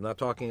decades. I'm not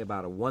talking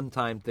about a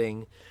one-time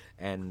thing,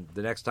 and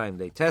the next time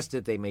they test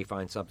it, they may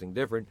find something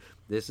different.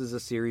 This is a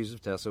series of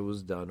tests that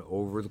was done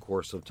over the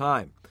course of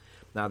time.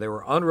 Now, there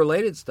were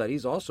unrelated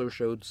studies also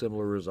showed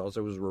similar results.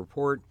 There was a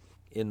report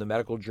in the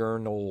medical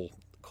journal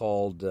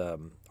called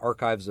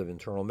Archives of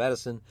Internal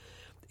Medicine.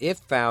 It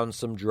found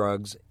some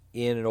drugs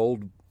in an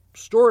old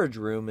storage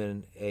room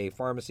in a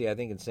pharmacy, I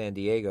think in San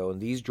Diego,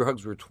 and these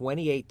drugs were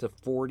 28 to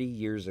 40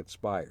 years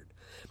expired.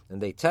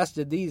 And they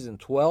tested these, and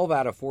 12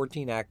 out of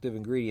 14 active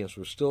ingredients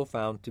were still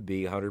found to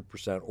be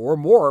 100% or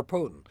more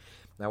potent.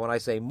 Now, when I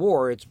say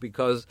more, it's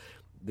because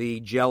the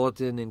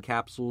gelatin in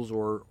capsules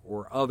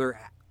or other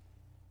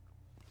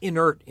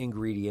inert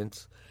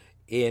ingredients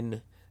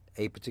in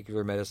a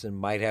particular medicine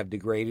might have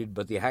degraded,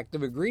 but the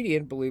active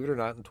ingredient, believe it or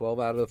not, in 12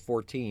 out of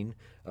 14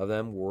 of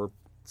them were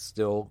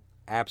still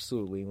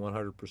absolutely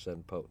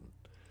 100% potent.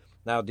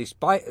 Now,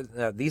 despite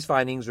these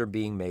findings are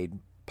being made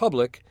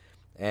public,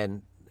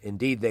 and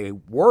indeed they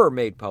were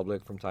made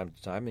public from time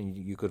to time, and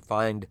you could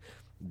find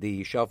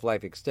the shelf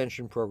life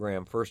extension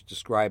program first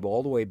described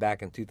all the way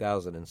back in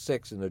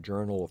 2006 in the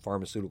Journal of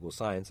Pharmaceutical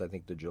Science, I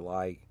think the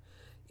July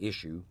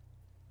issue.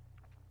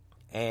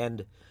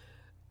 And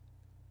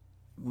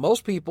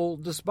most people,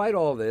 despite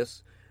all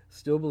this,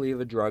 still believe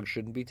a drug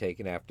shouldn't be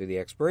taken after the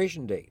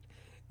expiration date.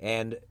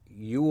 And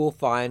you will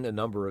find a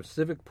number of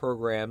civic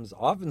programs,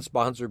 often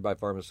sponsored by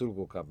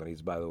pharmaceutical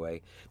companies, by the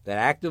way, that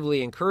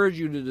actively encourage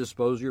you to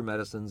dispose your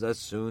medicines as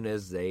soon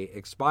as they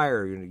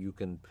expire. You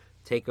can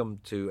take them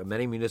to,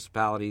 many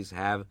municipalities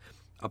have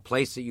a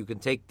place that you can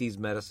take these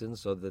medicines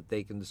so that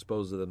they can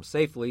dispose of them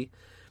safely.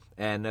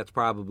 And that's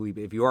probably,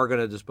 if you are going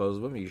to dispose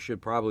of them, you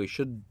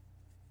should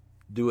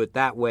do it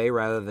that way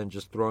rather than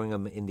just throwing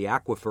them in the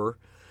aquifer.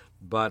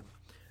 But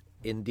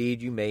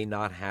indeed, you may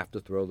not have to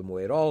throw them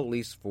away at all, at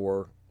least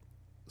for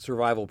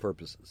survival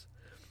purposes.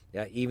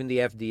 Even the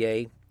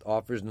FDA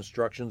offers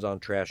instructions on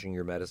trashing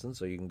your medicine,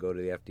 so you can go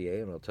to the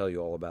FDA and I'll tell you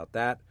all about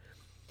that.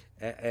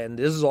 And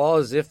this is all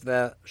as if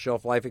the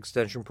shelf life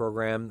extension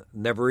program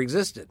never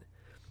existed.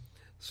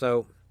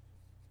 So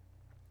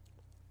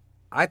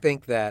I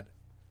think that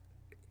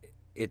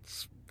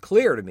it's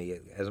clear to me,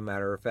 as a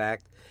matter of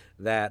fact,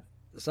 that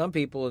some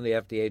people in the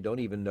FDA don't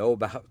even know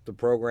about the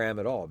program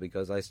at all,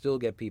 because I still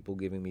get people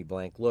giving me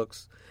blank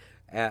looks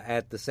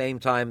at the same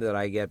time that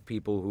I get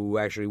people who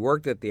actually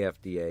worked at the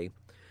FDA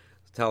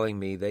telling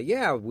me that,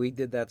 yeah, we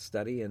did that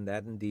study and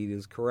that indeed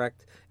is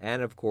correct.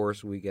 And, of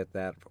course, we get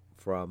that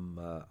from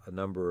a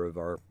number of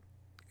our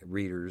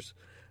readers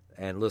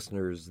and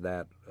listeners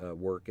that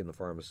work in the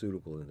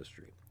pharmaceutical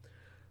industry.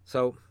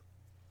 So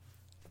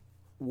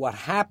what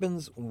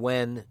happens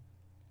when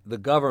the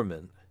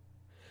government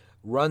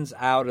runs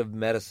out of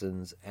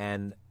medicines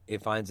and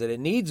it finds that it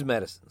needs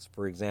medicines?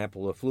 For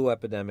example, a flu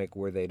epidemic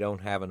where they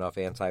don't have enough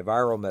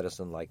antiviral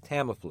medicine like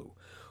Tamiflu,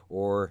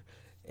 or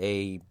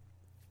a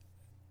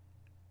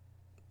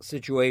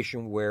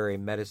situation where a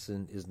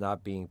medicine is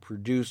not being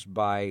produced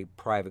by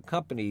private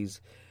companies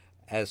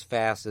as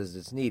fast as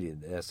it's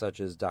needed,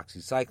 such as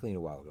doxycycline a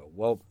while ago.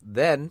 Well,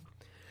 then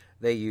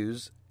they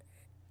use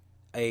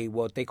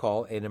what they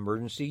call an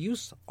emergency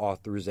use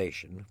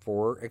authorization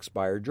for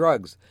expired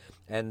drugs,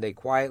 and they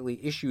quietly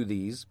issue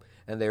these.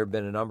 And there have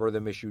been a number of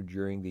them issued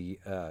during the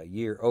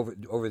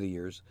over the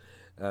years.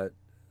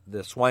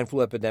 The swine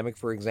flu epidemic,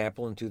 for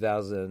example, in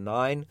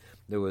 2009,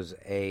 there was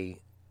a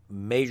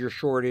major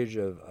shortage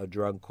of a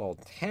drug called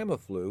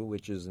Tamiflu,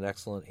 which is an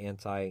excellent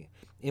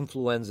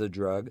anti-influenza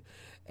drug.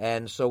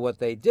 And so what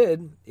they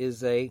did is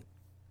they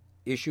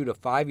issued a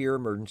 5-year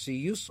emergency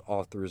use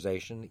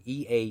authorization,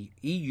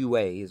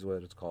 EUA is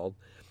what it's called,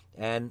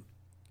 and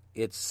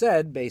it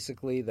said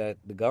basically that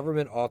the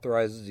government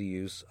authorizes the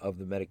use of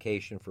the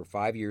medication for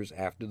 5 years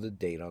after the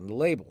date on the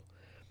label.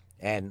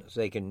 And so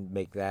they can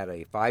make that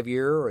a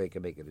 5-year, or they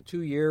can make it a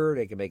 2-year,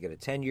 they can make it a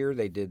 10-year.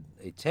 They did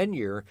a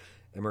 10-year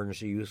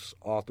emergency use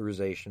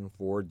authorization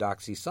for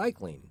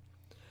doxycycline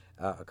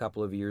a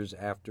couple of years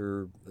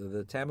after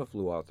the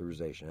Tamiflu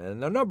authorization.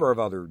 And a number of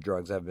other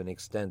drugs have been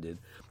extended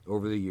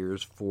over the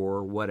years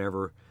for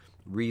whatever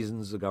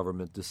reasons the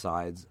government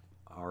decides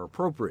are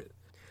appropriate.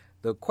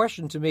 The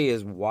question to me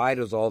is, why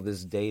does all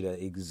this data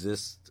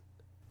exist?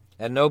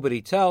 And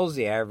nobody tells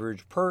the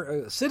average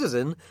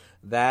citizen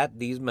that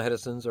these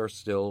medicines are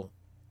still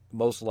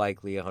most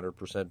likely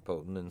 100%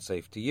 potent and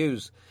safe to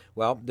use.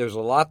 Well, there's a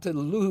lot to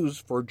lose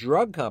for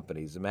drug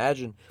companies.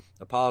 Imagine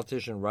a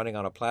politician running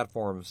on a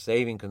platform of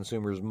saving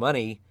consumers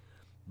money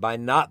by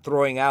not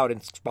throwing out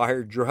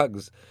expired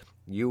drugs.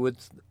 You would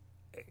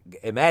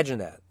imagine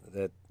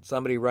that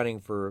somebody running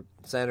for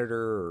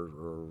senator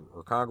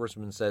or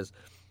congressman says,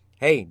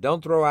 hey,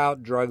 don't throw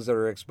out drugs that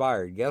are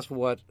expired. Guess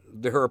what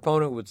their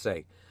opponent would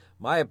say?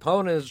 My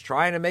opponent is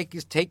trying to make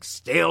you take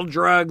stale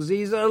drugs.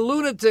 He's a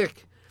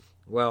lunatic.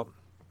 Well,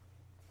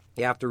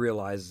 you have to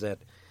realize that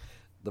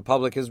the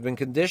public has been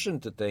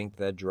conditioned to think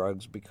that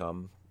drugs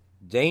become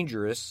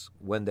dangerous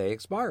when they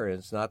expire. And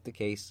it's not the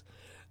case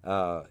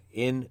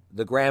in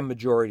the grand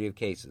majority of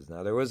cases.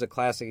 Now, there was a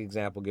classic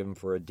example given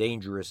for a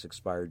dangerous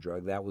expired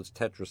drug. That was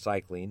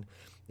tetracycline.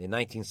 In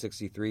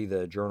 1963,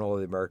 the Journal of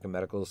the American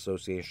Medical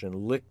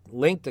Association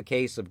linked a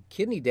case of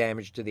kidney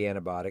damage to the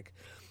antibiotic,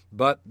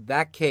 but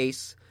that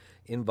case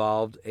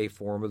involved a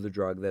form of the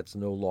drug that's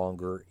no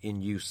longer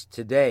in use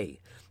today.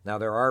 Now,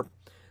 there are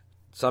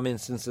some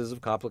instances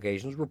of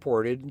complications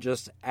reported,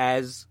 just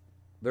as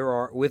there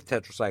are with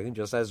tetracycline,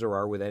 just as there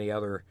are with any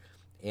other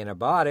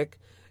antibiotic.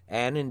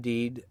 And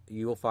indeed,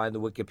 you will find the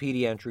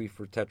Wikipedia entry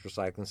for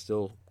tetracycline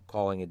still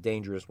calling it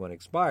dangerous when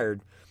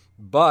expired.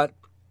 But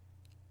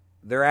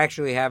there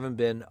actually haven't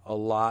been a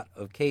lot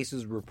of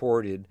cases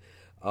reported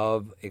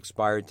of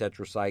expired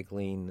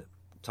tetracycline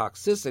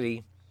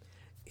toxicity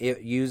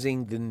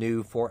using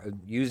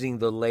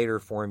the later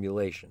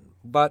formulation.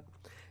 But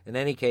in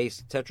any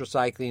case,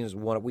 tetracycline is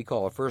what we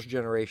call a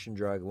first-generation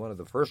drug, one of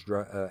the first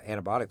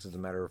antibiotics, as a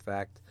matter of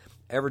fact,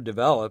 ever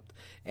developed.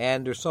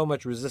 And there's so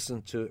much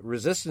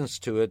resistance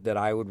to it that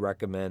I would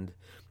recommend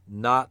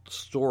not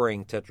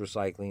storing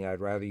tetracycline. I'd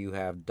rather you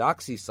have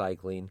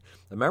doxycycline,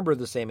 a member of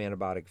the same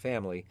antibiotic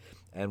family,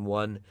 and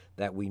one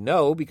that we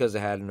know because it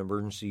had an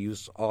emergency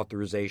use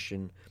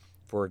authorization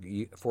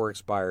for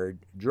expired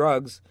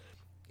drugs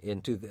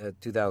in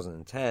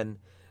 2010,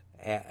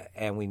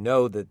 and we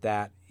know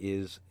that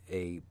is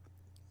a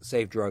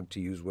safe drug to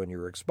use when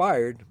you're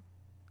expired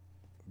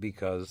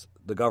because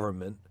the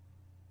government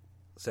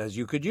says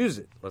you could use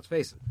it. Let's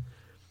face it.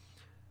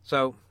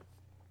 So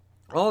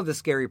all of the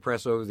scary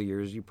press over the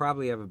years, you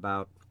probably have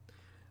about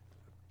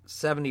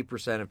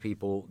 70% of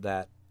people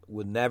that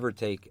would never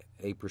take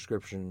a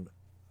prescription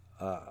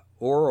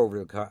or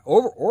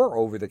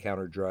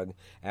over-the-counter drug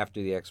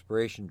after the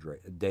expiration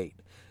date.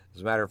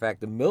 As a matter of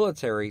fact, the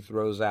military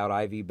throws out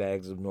IV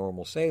bags of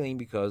normal saline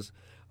because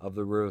of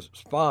the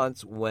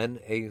response when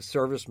a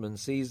serviceman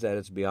sees that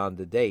it's beyond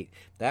the date.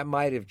 That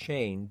might have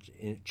changed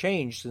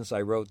since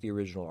I wrote the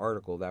original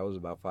article. That was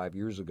about 5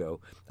 years ago.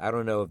 I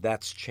don't know if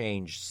that's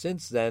changed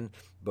since then,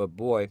 but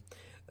boy,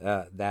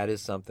 that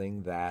is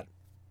something that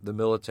the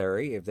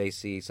military, if they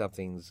see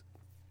something's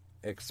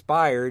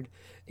expired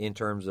in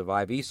terms of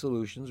IV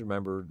solutions,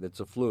 remember it's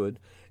a fluid,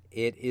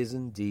 it is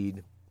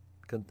indeed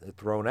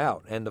thrown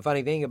out. And the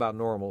funny thing about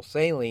normal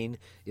saline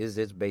is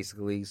it's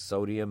basically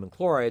sodium and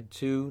chloride,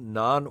 two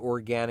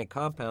non-organic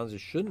compounds.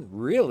 It shouldn't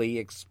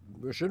really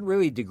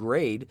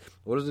degrade.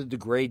 What does it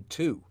degrade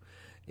to?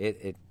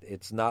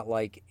 It's not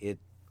like it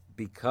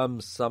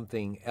becomes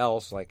something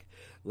else. Like,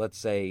 let's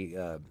say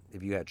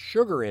if you had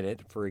sugar in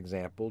it, for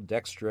example,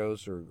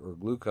 dextrose or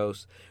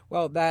glucose,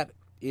 well, that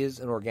is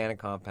an organic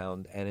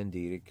compound, and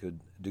indeed it could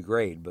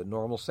degrade. But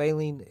normal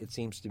saline, it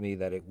seems to me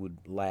that it would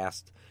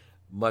last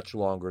much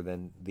longer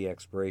than the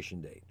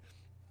expiration date.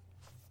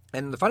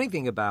 And the funny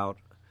thing about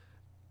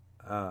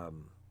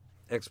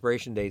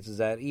expiration dates is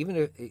that even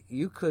if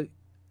you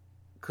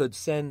could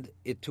send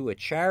it to a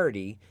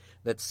charity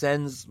that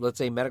sends, let's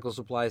say, medical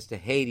supplies to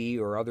Haiti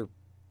or other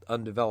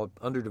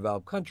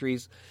underdeveloped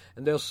countries,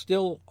 and they'll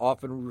still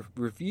often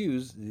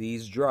refuse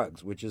these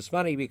drugs, which is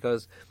funny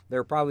because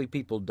there are probably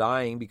people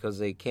dying because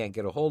they can't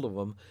get a hold of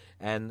them,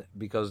 and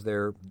because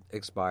they're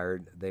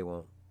expired, they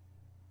won't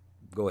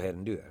go ahead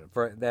and do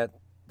that.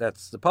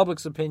 That's the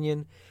public's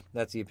opinion.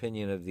 That's the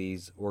opinion of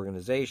these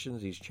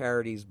organizations, these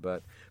charities.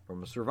 But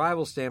from a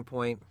survival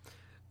standpoint,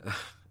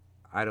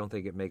 I don't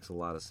think it makes a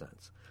lot of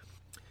sense.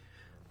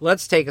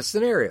 Let's take a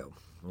scenario.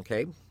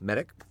 Okay,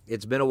 medic,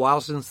 it's been a while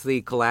since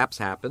the collapse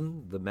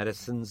happened. The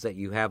medicines that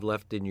you have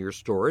left in your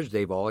storage,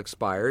 they've all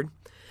expired.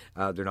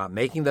 They're not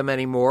making them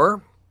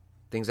anymore.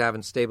 Things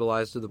haven't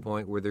stabilized to the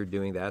point where they're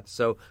doing that.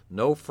 So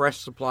no fresh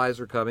supplies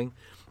are coming.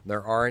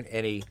 There aren't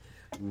any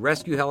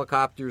rescue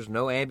helicopters,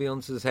 no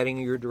ambulances heading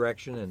in your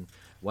direction, and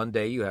one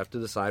day you have to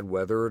decide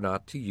whether or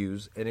not to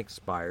use an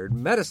expired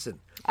medicine.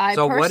 Are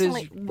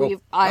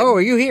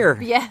you here?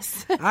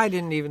 Yes. I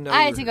didn't even know.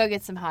 I had to go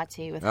get some hot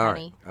tea with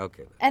honey. Right.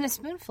 Okay. And a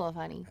spoonful of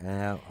honey.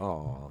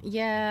 Oh.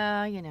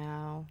 Yeah,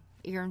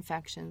 ear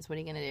infections. What are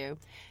you going to do?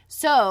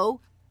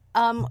 So,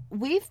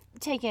 we've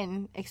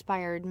taken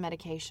expired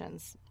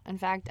medications. In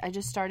fact, I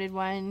just started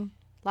one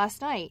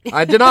last night.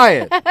 I deny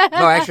it.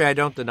 No, actually, I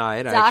don't deny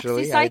it.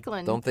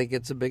 Doxycycline. I don't think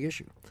it's a big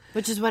issue.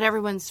 Which is what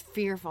everyone's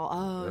fearful.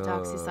 Oh,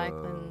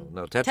 doxycycline.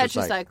 No,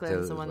 tetracycline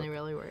is the one they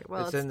really worry.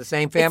 Well, it's in the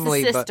same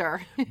family. It's the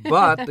sister.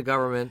 But the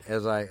government,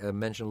 as I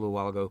mentioned a little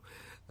while ago,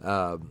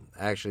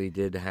 actually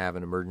did have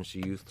an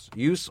emergency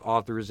use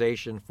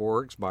authorization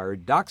for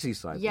expired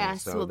doxycycline.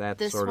 Yes. So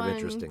that's sort of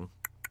interesting.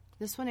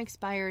 This one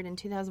expired in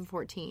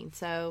 2014,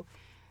 so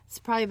it's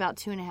probably about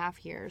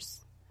 2.5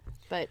 years.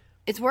 But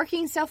it's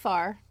working so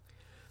far.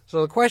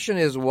 So the question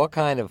is, what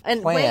kind of plan?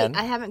 And wait,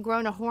 I haven't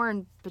grown a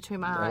horn between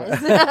my eyes.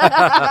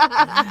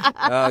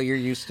 Oh, you're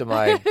used to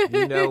my.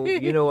 You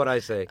know what I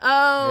say.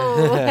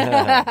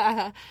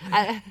 Oh.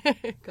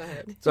 Go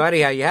ahead. So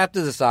anyhow, you have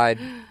to decide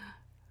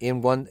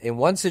in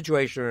one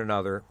situation or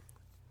another.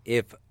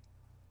 If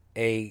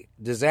a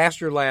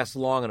disaster lasts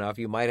long enough,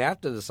 you might have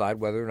to decide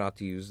whether or not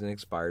to use an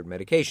expired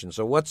medication.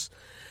 So what's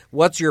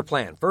your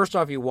plan? First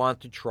off, you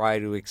want to try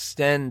to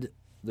extend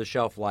the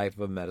shelf life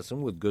of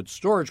medicine with good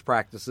storage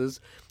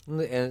practices.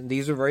 And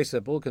these are very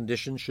simple.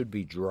 Conditions should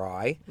be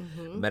dry.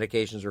 Mm-hmm.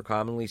 Medications are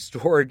commonly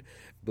stored,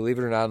 believe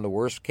it or not, in the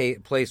worst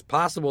place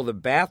possible, the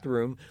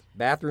bathroom.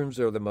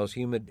 Bathrooms are the most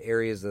humid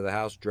areas of the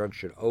house. Drugs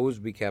should always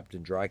be kept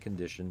in dry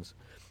conditions.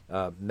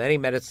 Many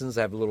medicines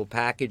have little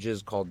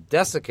packages called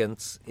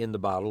desiccants in the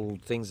bottle,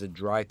 things that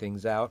dry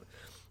things out.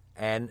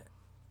 And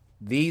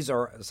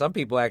some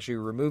people actually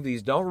remove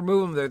these. Don't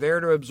remove them. They're there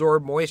to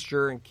absorb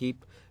moisture and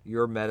keep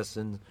your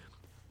medicine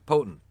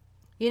potent.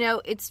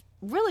 It's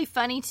really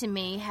funny to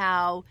me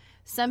how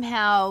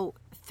somehow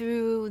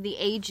through the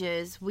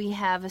ages we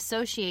have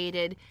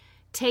associated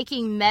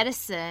taking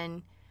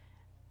medicine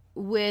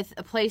with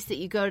a place that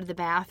you go to the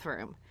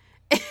bathroom.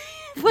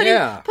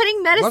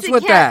 Putting medicine. What's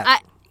with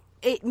that?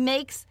 It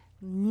makes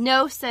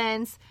no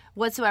sense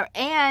whatsoever.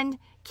 And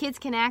kids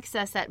can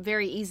access that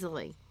very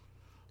easily.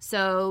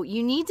 So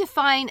you need to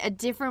find a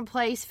different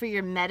place for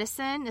your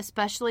medicine,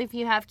 especially if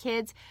you have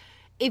kids.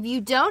 if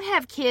you don't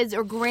have kids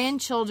or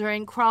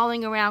grandchildren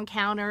crawling around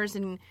counters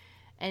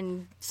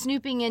and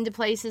snooping into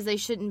places they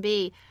shouldn't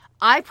be,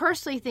 I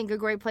personally think a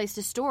great place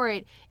to store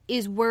it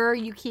is where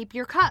you keep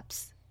your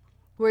cups,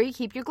 where you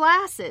keep your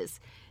glasses.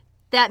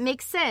 That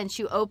makes sense.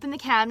 You open the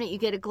cabinet, you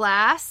get a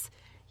glass,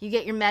 you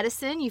get your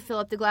medicine, you fill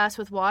up the glass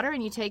with water,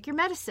 and you take your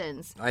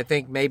medicines. I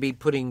think maybe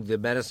putting the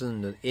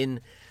medicine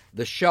in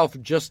the shelf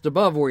just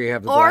above where you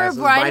have the Or glasses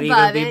right might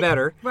above even be it.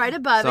 better. Right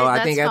above so it,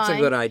 I think that's fine. a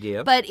good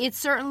idea. But it's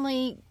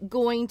certainly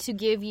going to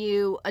give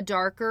you a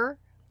darker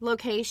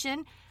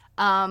location.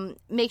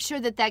 Make sure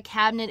that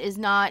cabinet is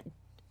not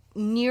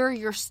near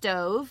your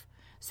stove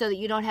so that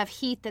you don't have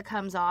heat that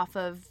comes off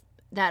of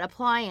that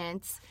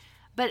appliance.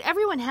 But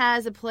everyone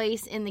has a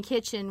place in the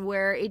kitchen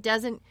where it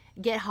doesn't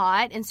get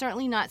hot and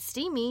certainly not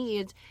steamy.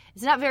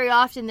 It's not very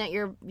often that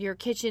your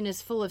kitchen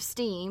is full of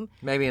steam.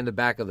 Maybe in the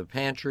back of the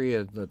pantry,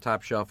 the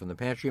top shelf in the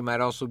pantry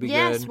might also be good.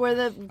 Yes,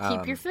 where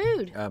keep your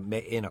food.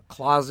 In a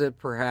closet,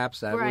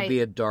 perhaps. That would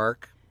be a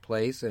dark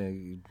place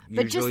and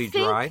usually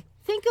dry.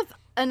 Think of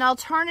an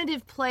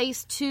alternative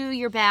place to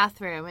your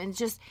bathroom.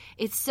 And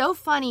it's so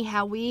funny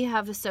how we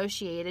have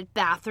associated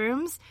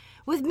bathrooms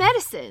with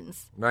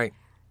medicines. Right.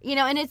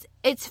 And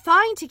it's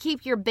fine to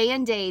keep your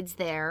Band-Aids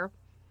there,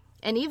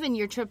 and even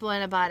your triple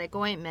antibiotic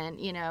ointment,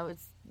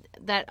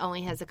 that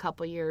only has a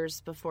couple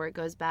years before it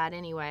goes bad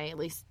anyway, at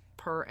least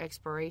per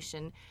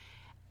expiration.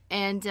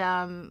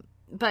 And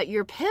but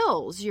your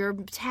pills, your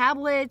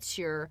tablets,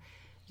 your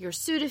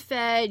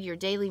Sudafed, your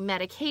daily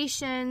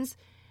medications,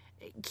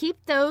 keep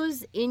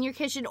those in your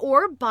kitchen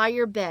or by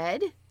your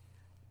bed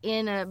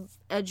in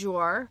a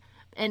drawer.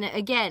 And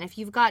again, if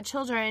you've got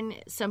children,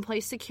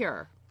 someplace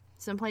secure.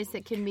 Someplace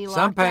that can be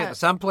locked up.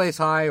 Someplace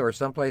high or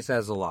someplace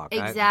has a lock.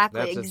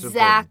 Exactly, That's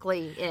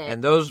exactly it.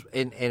 And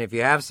and if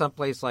you have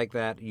someplace like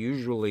that,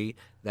 usually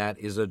that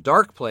is a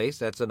dark place.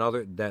 That's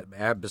another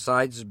that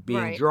besides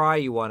being dry,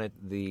 you want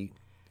the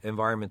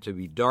environment to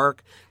be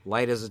dark.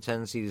 Light has a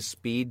tendency to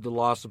speed the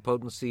loss of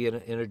potency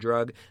in a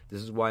drug.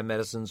 This is why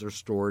medicines are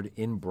stored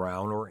in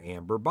brown or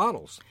amber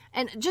bottles.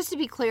 And just to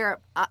be clear,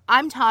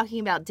 I'm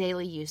talking about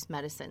daily use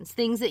medicines,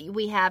 things that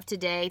we have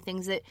today,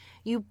 things that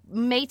you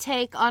may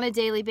take on a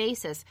daily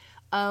basis.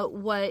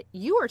 What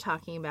you are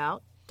talking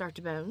about,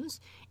 Dr. Bones,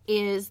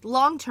 is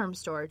long-term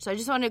storage. So I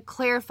just want to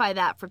clarify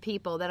that for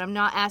people, that I'm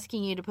not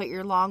asking you to put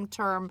your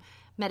long-term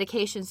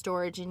medication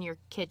storage in your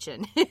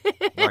kitchen.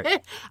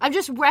 Right. I'm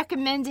just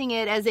recommending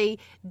it as a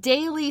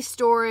daily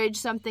storage,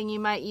 something you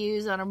might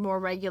use on a more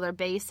regular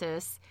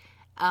basis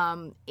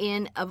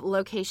in a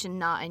location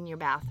not in your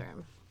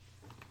bathroom.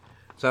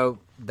 So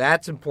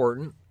that's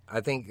important. I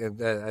think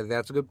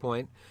that's a good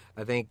point.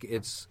 I think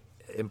it's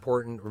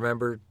important,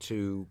 remember,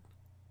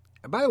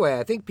 by the way,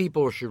 I think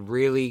people should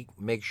really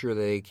make sure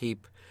they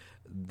keep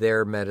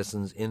their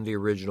medicines in the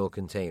original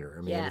container.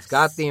 I mean, It's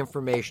got the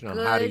information on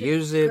how to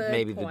use it,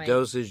 maybe the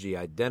dosage, he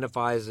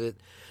identifies it,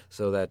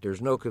 so that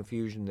there's no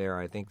confusion there.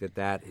 I think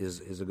that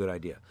is a good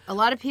idea. A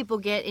lot of people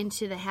get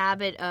into the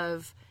habit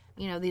of,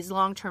 these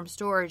long-term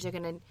storage. They're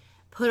going to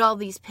put all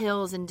these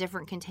pills in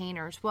different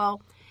containers.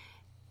 Well,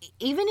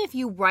 even if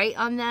you write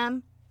on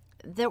them,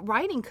 the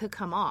writing could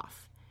come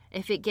off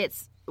if it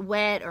gets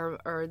wet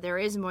or there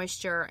is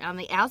moisture on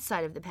the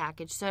outside of the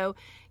package. So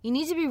you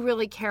need to be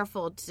really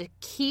careful to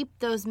keep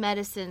those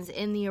medicines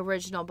in the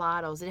original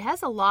bottles. It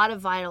has a lot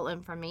of vital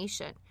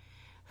information: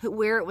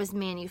 where it was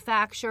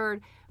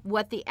manufactured,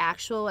 what the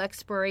actual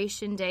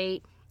expiration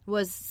date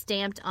was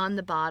stamped on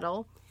the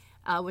bottle,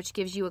 which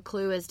gives you a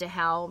clue as to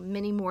how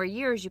many more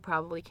years you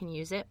probably can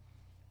use it,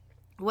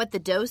 what the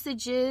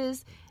dosage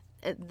is,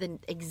 the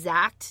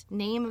exact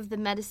name of the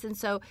medicine.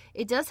 So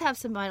it does have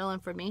some vital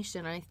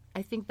information.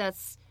 I think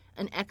that's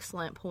an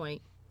excellent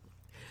point.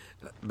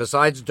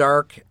 Besides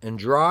dark and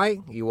dry,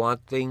 you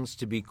want things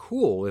to be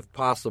cool if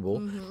possible.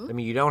 Mm-hmm. I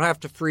mean, you don't have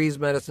to freeze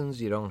medicines.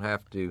 You don't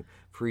have to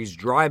freeze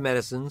dry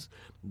medicines.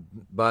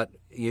 But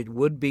it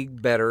would be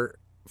better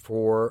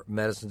for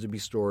medicines to be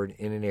stored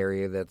in an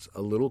area that's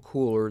a little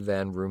cooler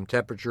than room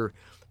temperature.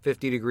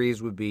 50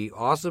 degrees would be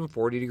awesome.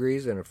 40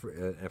 degrees in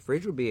a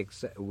fridge would be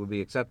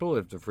acceptable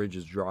if the fridge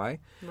is dry.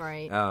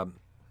 Right.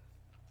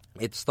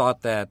 It's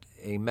thought that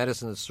a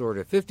medicine that's stored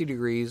at 50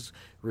 degrees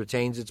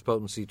retains its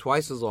potency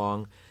twice as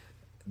long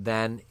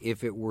than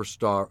if it were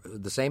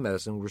the same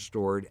medicine were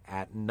stored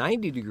at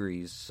 90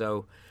 degrees.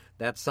 So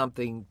that's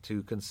something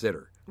to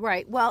consider.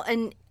 Right. Well,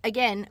 and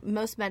again,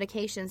 most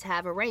medications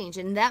have a range,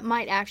 and that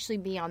might actually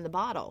be on the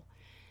bottle.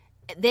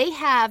 They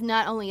have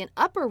not only an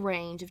upper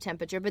range of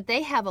temperature, but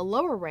they have a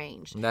lower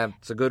range. And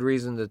that's a good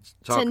reason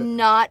to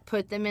not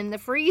put them in the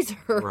freezer.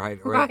 Right.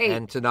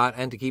 And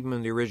to keep them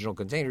in the original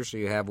container, so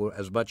you have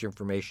as much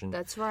information.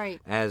 That's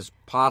right. As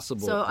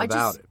possible about it. So I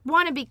just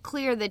want to be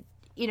clear that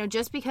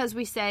just because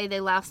we say they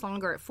last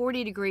longer at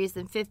 40 degrees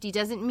than 50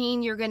 doesn't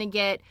mean you're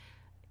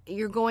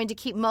going to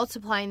keep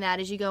multiplying that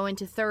as you go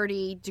into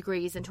 30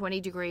 degrees and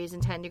 20 degrees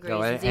and 10 degrees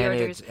and 0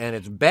 degrees. And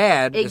it's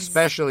bad,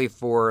 especially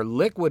for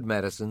liquid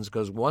medicines,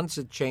 because once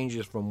it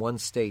changes from one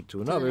state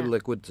to another,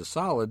 liquid to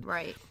solid,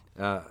 right,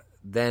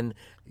 then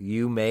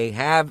you may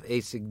have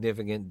a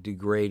significant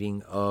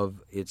degrading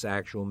of its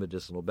actual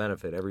medicinal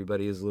benefit.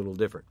 Everybody is a little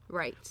different.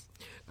 Right.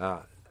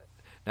 Now,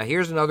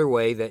 here's another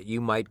way that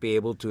you might be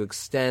able to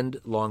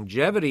extend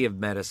longevity of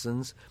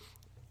medicines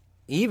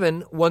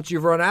even once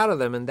you've run out of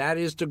them, and that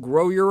is to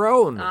grow your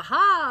own.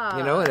 Aha!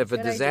 You know, and if a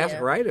Good disaster,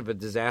 idea. right, if a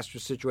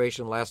disastrous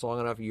situation lasts long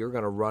enough, you're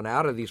going to run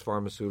out of these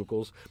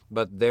pharmaceuticals,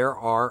 but there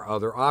are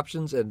other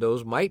options, and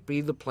those might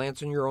be the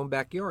plants in your own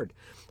backyard.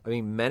 I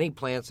mean, many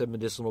plants have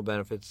medicinal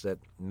benefits that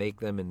make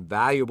them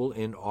invaluable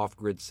in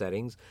off-grid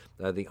settings.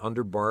 The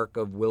underbark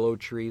of willow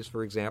trees,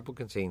 for example,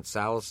 contains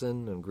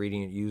salicin, an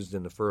ingredient used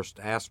in the first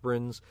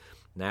aspirins.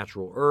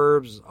 Natural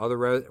herbs, other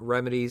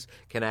remedies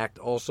can act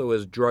also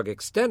as drug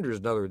extenders.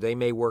 In other words, they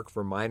may work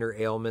for minor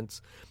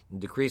ailments and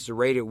decrease the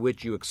rate at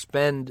which you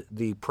expend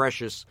the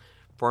precious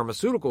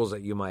pharmaceuticals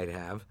that you might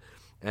have,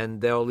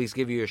 and they'll at least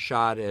give you a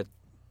shot at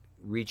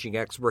reaching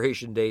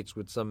expiration dates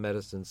with some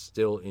medicines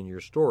still in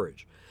your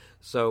storage.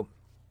 So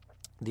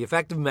the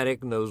effective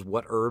medic knows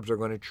what herbs are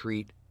going to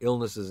treat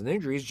illnesses and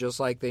injuries, just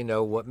like they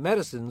know what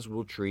medicines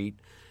will treat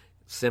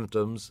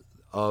symptoms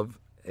of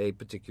a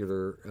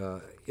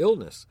particular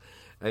illness.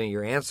 I mean,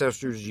 your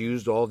ancestors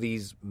used all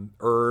these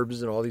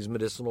herbs and all these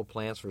medicinal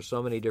plants for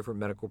so many different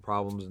medical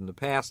problems in the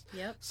past.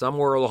 Yep.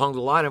 Somewhere along the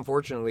line,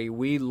 unfortunately,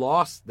 we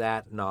lost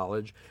that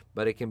knowledge,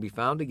 but it can be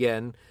found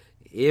again.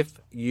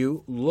 If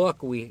you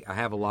look, we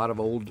have a lot of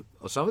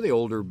some of the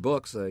older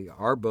books,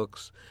 our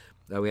books,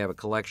 we have a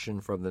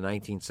collection from the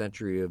 19th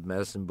century of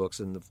medicine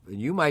books, and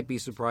you might be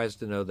surprised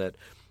to know that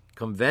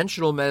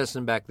conventional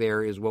medicine back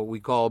there is what we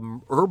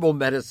call herbal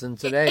medicine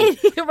today.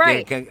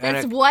 Right.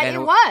 That's what it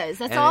was.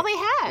 That's all they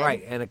had.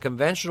 Right. And a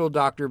conventional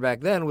doctor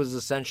back then was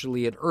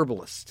essentially an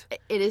herbalist.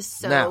 It is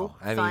so now,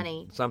 I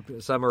funny.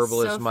 mean, some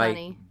herbalists So might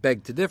funny.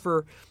 beg to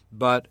differ,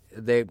 but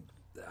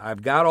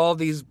I've got all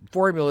these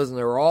formulas, and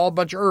they're all a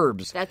bunch of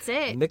herbs. That's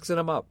it. Mixing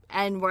them up.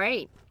 And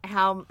right,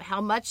 how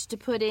much to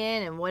put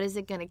in and what is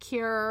it going to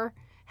cure,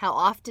 how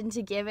often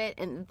to give it,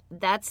 and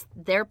that's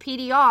their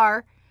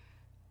PDR.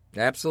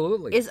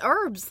 Absolutely. Is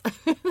herbs.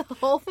 The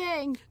whole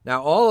thing.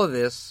 Now, all of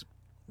this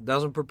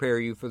doesn't prepare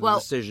you for the Well-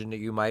 decision that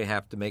you might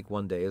have to make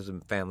one day as a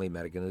family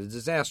medic in a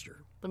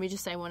disaster. Let me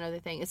just say one other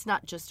thing. It's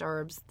not just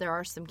herbs. There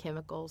are some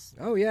chemicals,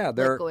 Oh, yeah.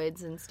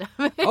 liquids and stuff.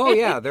 Oh,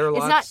 yeah. There are It's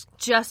lots. not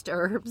just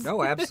herbs.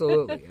 No,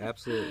 absolutely.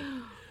 Absolutely.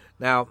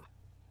 Now,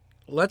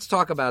 let's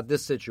talk about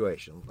this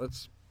situation.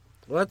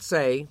 Let's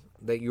say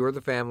that you're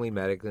the family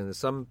medic and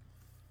some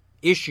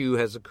issue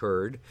has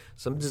occurred,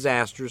 some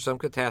disaster, some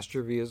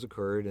catastrophe has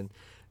occurred, and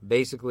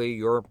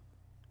basically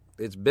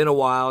it's been a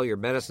while, your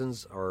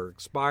medicines are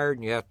expired,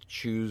 and you have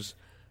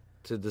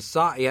to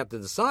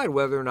decide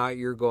whether or not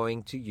you're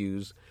going to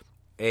use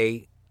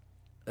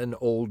an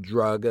old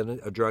drug,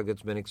 a drug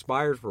that's been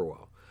expired for a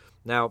while.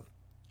 Now,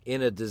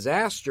 in a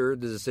disaster,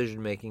 the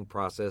decision-making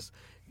process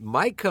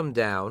might come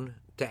down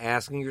to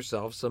asking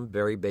yourself some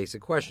very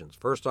basic questions.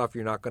 First off,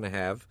 you're not going to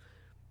have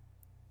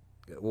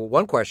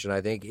one question, I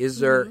think, is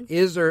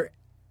there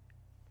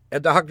a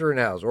doctor in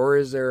house, or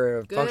is there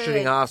a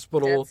functioning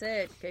hospital? That's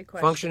it. Good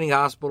question. Functioning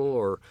hospital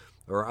or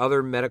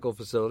other medical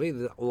facility?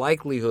 The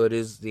likelihood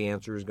is the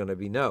answer is going to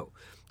be no.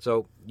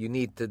 So you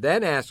need to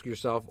then ask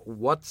yourself,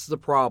 what's the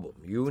problem?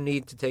 You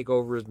need to take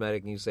over as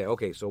medic and you say,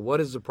 okay, so what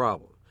is the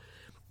problem?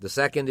 The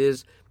second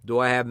is, do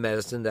I have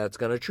medicine that's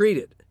going to treat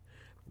it?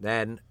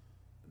 Then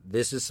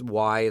this is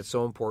why it's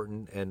so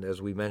important, and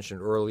as we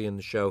mentioned early in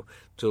the show,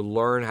 to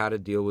learn how to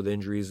deal with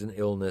injuries and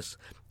illness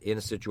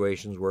in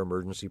situations where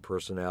emergency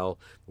personnel,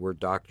 where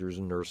doctors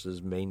and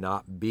nurses may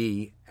not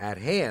be at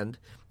hand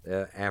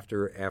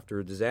after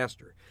a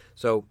disaster.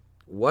 So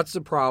what's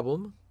the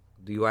problem?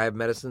 Do I have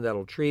medicine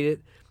that'll treat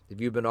it? If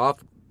you've been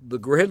off the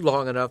grid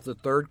long enough, the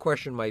third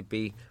question might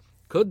be,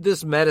 could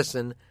this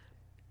medicine,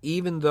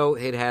 even though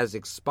it has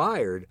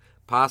expired,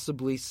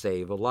 possibly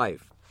save a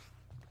life?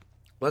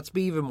 Let's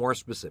be even more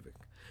specific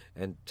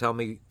and tell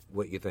me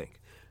what you think.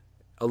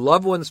 A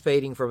loved one's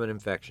fading from an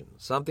infection.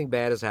 Something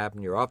bad has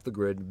happened. You're off the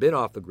grid, been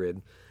off the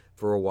grid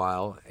for a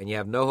while, and you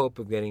have no hope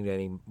of getting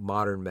any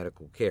modern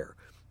medical care.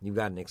 You've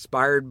got an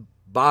expired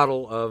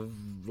bottle of,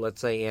 let's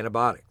say,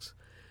 antibiotics.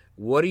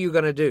 What are you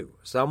going to do?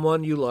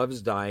 Someone you love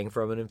is dying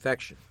from an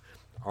infection.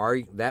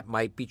 That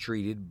might be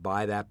treated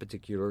by that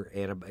particular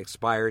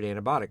expired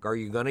antibiotic. Are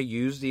you going to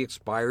use the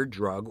expired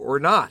drug or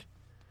not?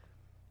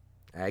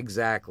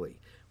 Exactly.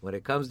 When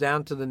it comes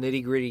down to the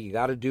nitty-gritty, you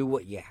got to do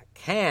what you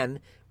can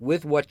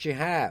with what you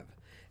have.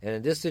 And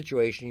in this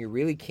situation, you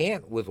really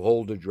can't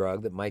withhold a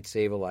drug that might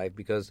save a life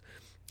because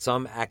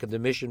some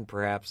academician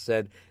perhaps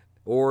said,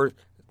 or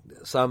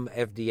some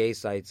FDA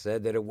site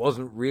said that it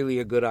wasn't really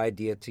a good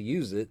idea to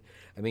use it.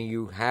 I mean,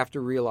 you have to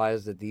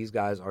realize that these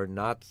guys are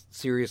not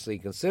seriously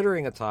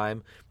considering a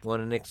time when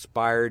an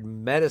expired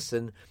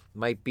medicine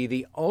might be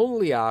the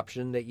only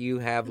option that you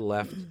have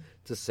left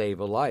to save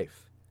a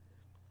life.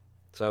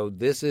 So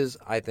this is,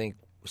 I think,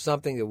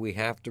 something that we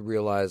have to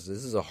realize.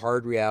 This is a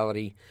hard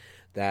reality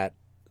that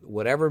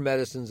whatever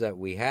medicines that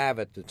we have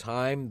at the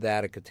time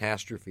that a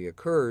catastrophe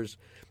occurs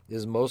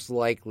is most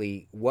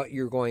likely what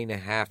you're going to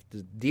have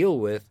to deal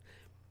with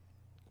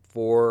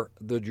for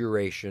the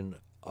duration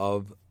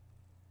of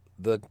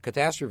the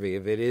catastrophe.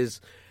 If it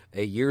is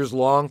a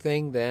years-long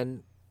thing,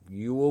 then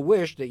you will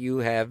wish that you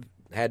had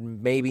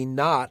maybe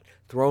not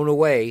thrown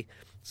away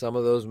some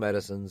of those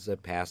medicines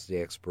that passed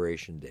the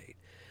expiration date.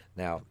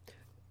 Now,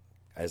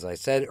 as I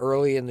said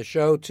early in the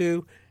show,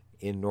 too,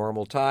 in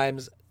normal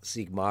times,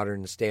 seek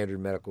modern standard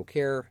medical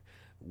care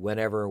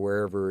whenever and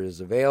wherever it is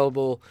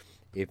available.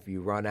 If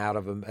you run out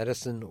of a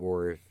medicine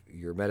or if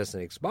your medicine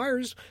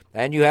expires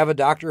and you have a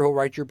doctor who'll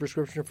write your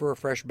prescription for a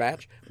fresh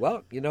batch,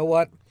 well, you know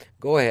what?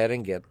 Go ahead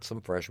and get some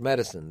fresh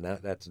medicine.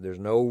 There's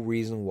no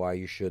reason why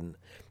you shouldn't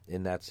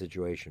in that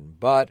situation.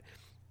 But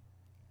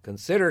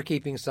consider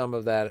keeping some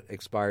of that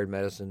expired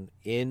medicine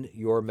in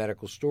your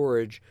medical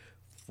storage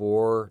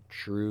for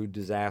true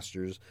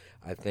disasters.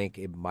 I think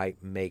it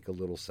might make a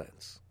little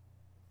sense.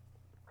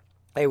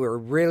 Hey, we're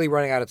really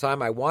running out of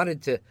time. I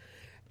wanted to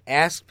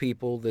ask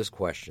people this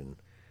question.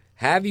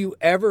 Have you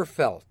ever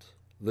felt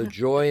the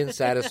joy and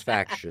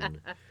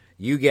satisfaction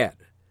you get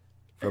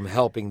from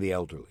helping the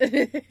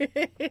elderly?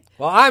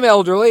 Well, I'm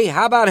elderly.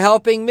 How about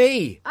helping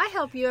me? I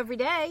help you every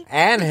day.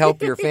 And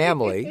help your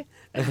family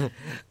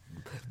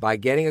by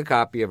getting a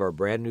copy of our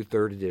brand new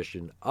 3rd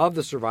edition of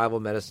the Survival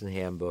Medicine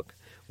Handbook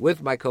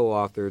with my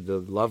co-author, the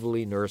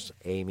lovely nurse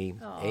Amy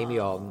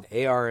Alton,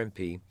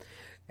 ARNP.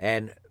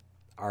 And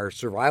our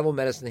Survival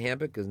Medicine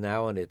Handbook is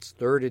now in its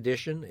 3rd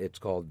edition. It's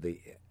called The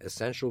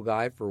Essential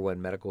Guide for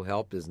When Medical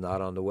Help is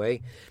Not on the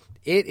Way.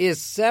 It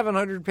is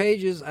 700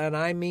 pages, and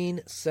I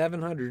mean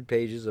 700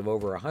 pages of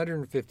over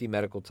 150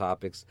 medical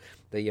topics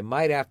that you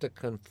might have to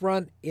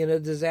confront in a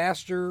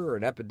disaster or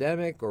an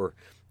epidemic or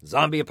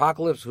zombie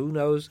apocalypse, who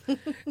knows.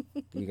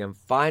 You can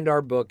find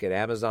our book at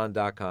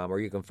Amazon.com, or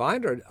you can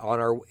find it on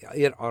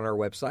our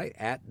website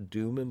at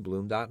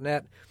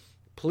doomandbloom.net.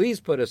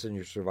 Please put us in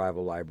your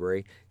survival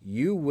library.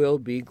 You will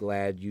be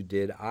glad you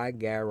did, I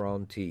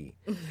guarantee.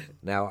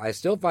 Now, I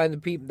still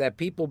find that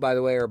people, by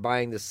the way, are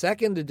buying the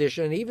 2nd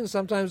edition and even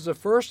sometimes the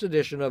 1st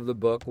edition of the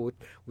book,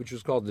 which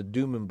was called the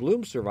Doom and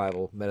Bloom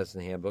Survival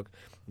Medicine Handbook.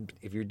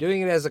 If you're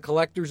doing it as a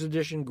collector's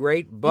edition,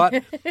 great.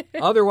 But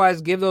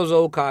otherwise, give those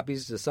old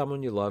copies to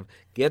someone you love.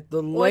 Get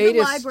the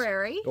latest.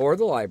 Or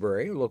the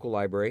library, local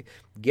library.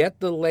 Get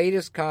the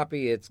latest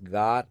copy. It's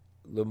got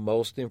the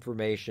most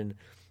information.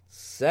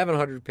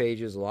 700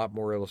 pages, a lot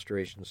more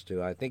illustrations,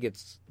 too. I think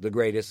it's the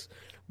greatest,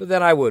 but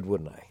then I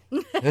wouldn't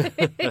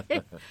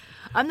I?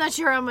 I'm not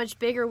sure how much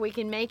bigger we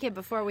can make it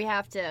before we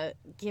have to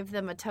give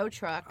them a tow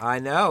truck. I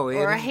know.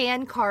 Or a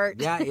hand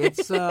cart. Yeah,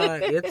 it's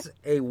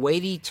a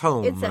weighty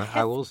tome,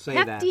 I will say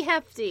that.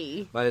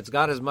 Hefty. But it's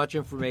got as much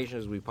information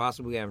as we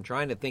possibly have. I'm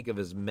trying to think of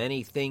as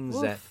many things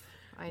Oof, that...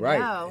 I right,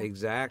 know.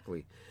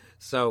 Exactly.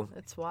 So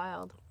it's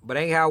wild. But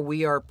anyhow,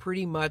 we are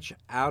pretty much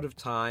out of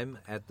time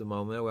at the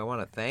moment. I want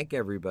to thank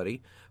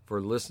everybody for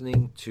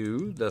listening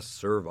to the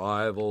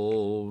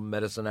Survival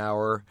Medicine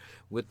Hour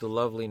with the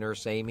lovely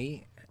nurse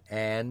Amy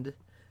and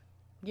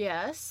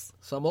yes,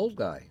 some old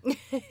guy.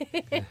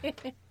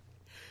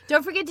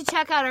 Don't forget to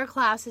check out our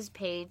classes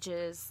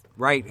pages.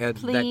 Right.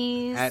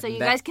 Please, so you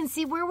guys can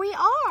see where we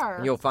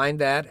are. You'll find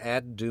that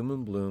at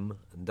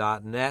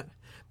doomandbloom.net.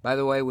 By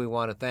the way, we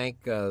want to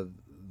thank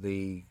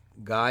the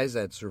guys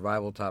at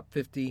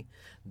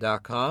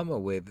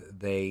survivaltop50.com.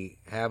 They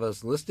have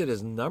us listed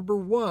as number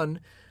 1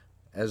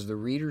 as the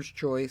reader's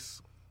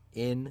choice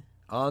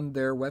on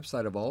their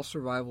website of all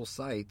survival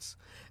sites,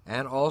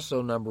 and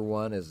also number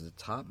 1 as the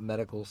top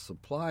medical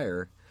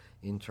supplier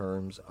in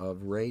terms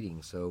of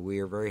ratings. So we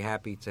are very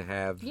happy to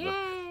have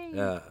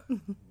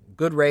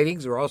good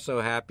ratings. We're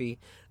also happy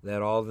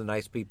that all the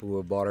nice people who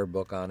have bought our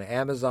book on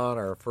Amazon,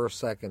 our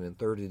 1st, 2nd, and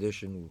 3rd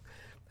edition,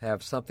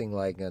 have something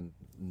like a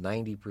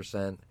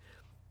 90%,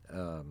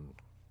 or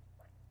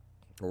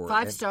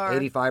 5-star,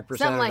 85% or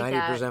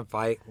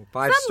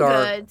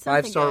 90%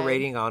 five-star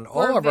rating on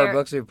all of our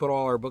books. We've put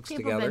all our books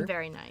together. People have been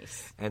very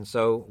nice. And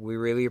so we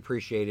really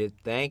appreciate it.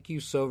 Thank you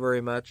so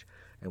very much,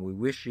 and we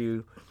wish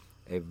you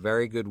a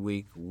very good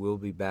week. We'll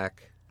be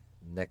back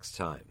next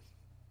time.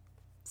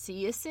 See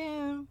you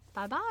soon.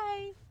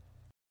 Bye-bye.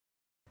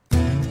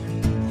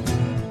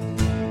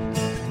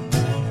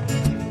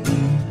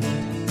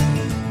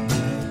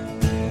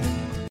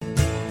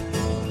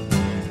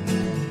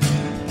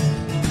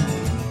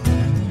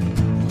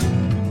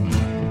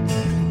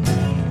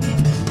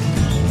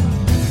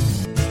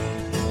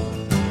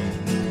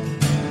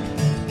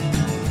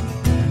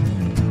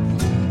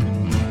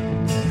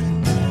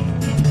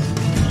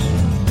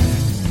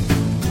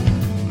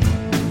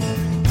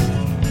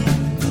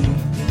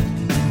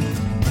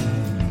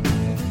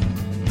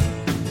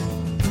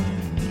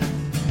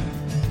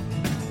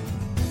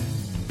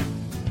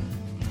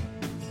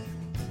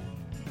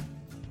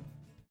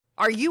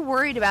 Are you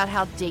worried about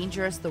how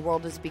dangerous the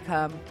world has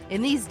become?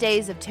 In these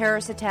days of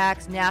terrorist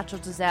attacks, natural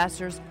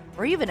disasters,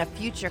 or even a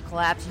future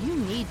collapse, you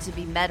need to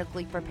be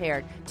medically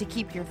prepared to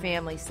keep your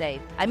family safe.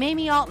 I'm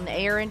Amy Alton,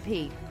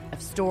 ARNP, a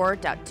of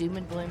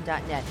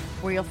store.doomandbloom.net,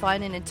 where you'll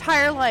find an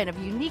entire line of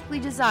uniquely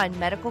designed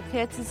medical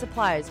kits and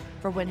supplies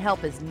for when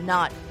help is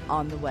not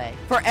on the way.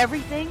 For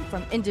everything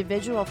from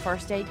individual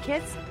first aid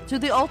kits to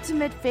the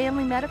ultimate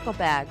family medical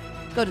bag,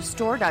 go to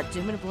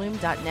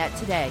store.doomandbloom.net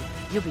today.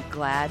 You'll be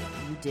glad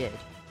you did.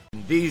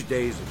 In these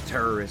days of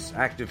terrorists,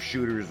 active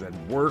shooters,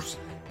 and worse,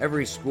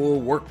 every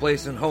school,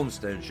 workplace, and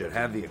homestead should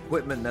have the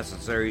equipment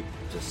necessary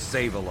to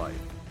save a life.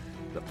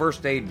 The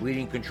First Aid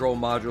Bleeding Control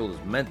Module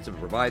is meant to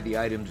provide the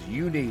items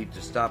you need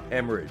to stop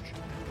hemorrhage.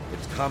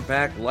 It's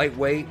compact,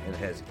 lightweight, and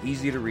has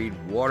easy-to-read,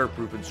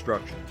 waterproof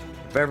instructions.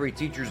 If every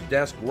teacher's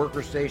desk,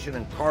 worker station,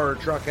 and car or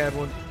truck had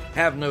one,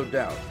 have no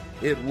doubt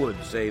it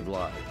would save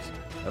lives.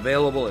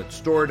 Available at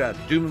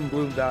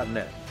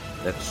store.doomandbloom.net.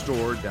 That's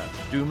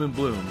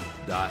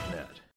store.doomandbloom.net.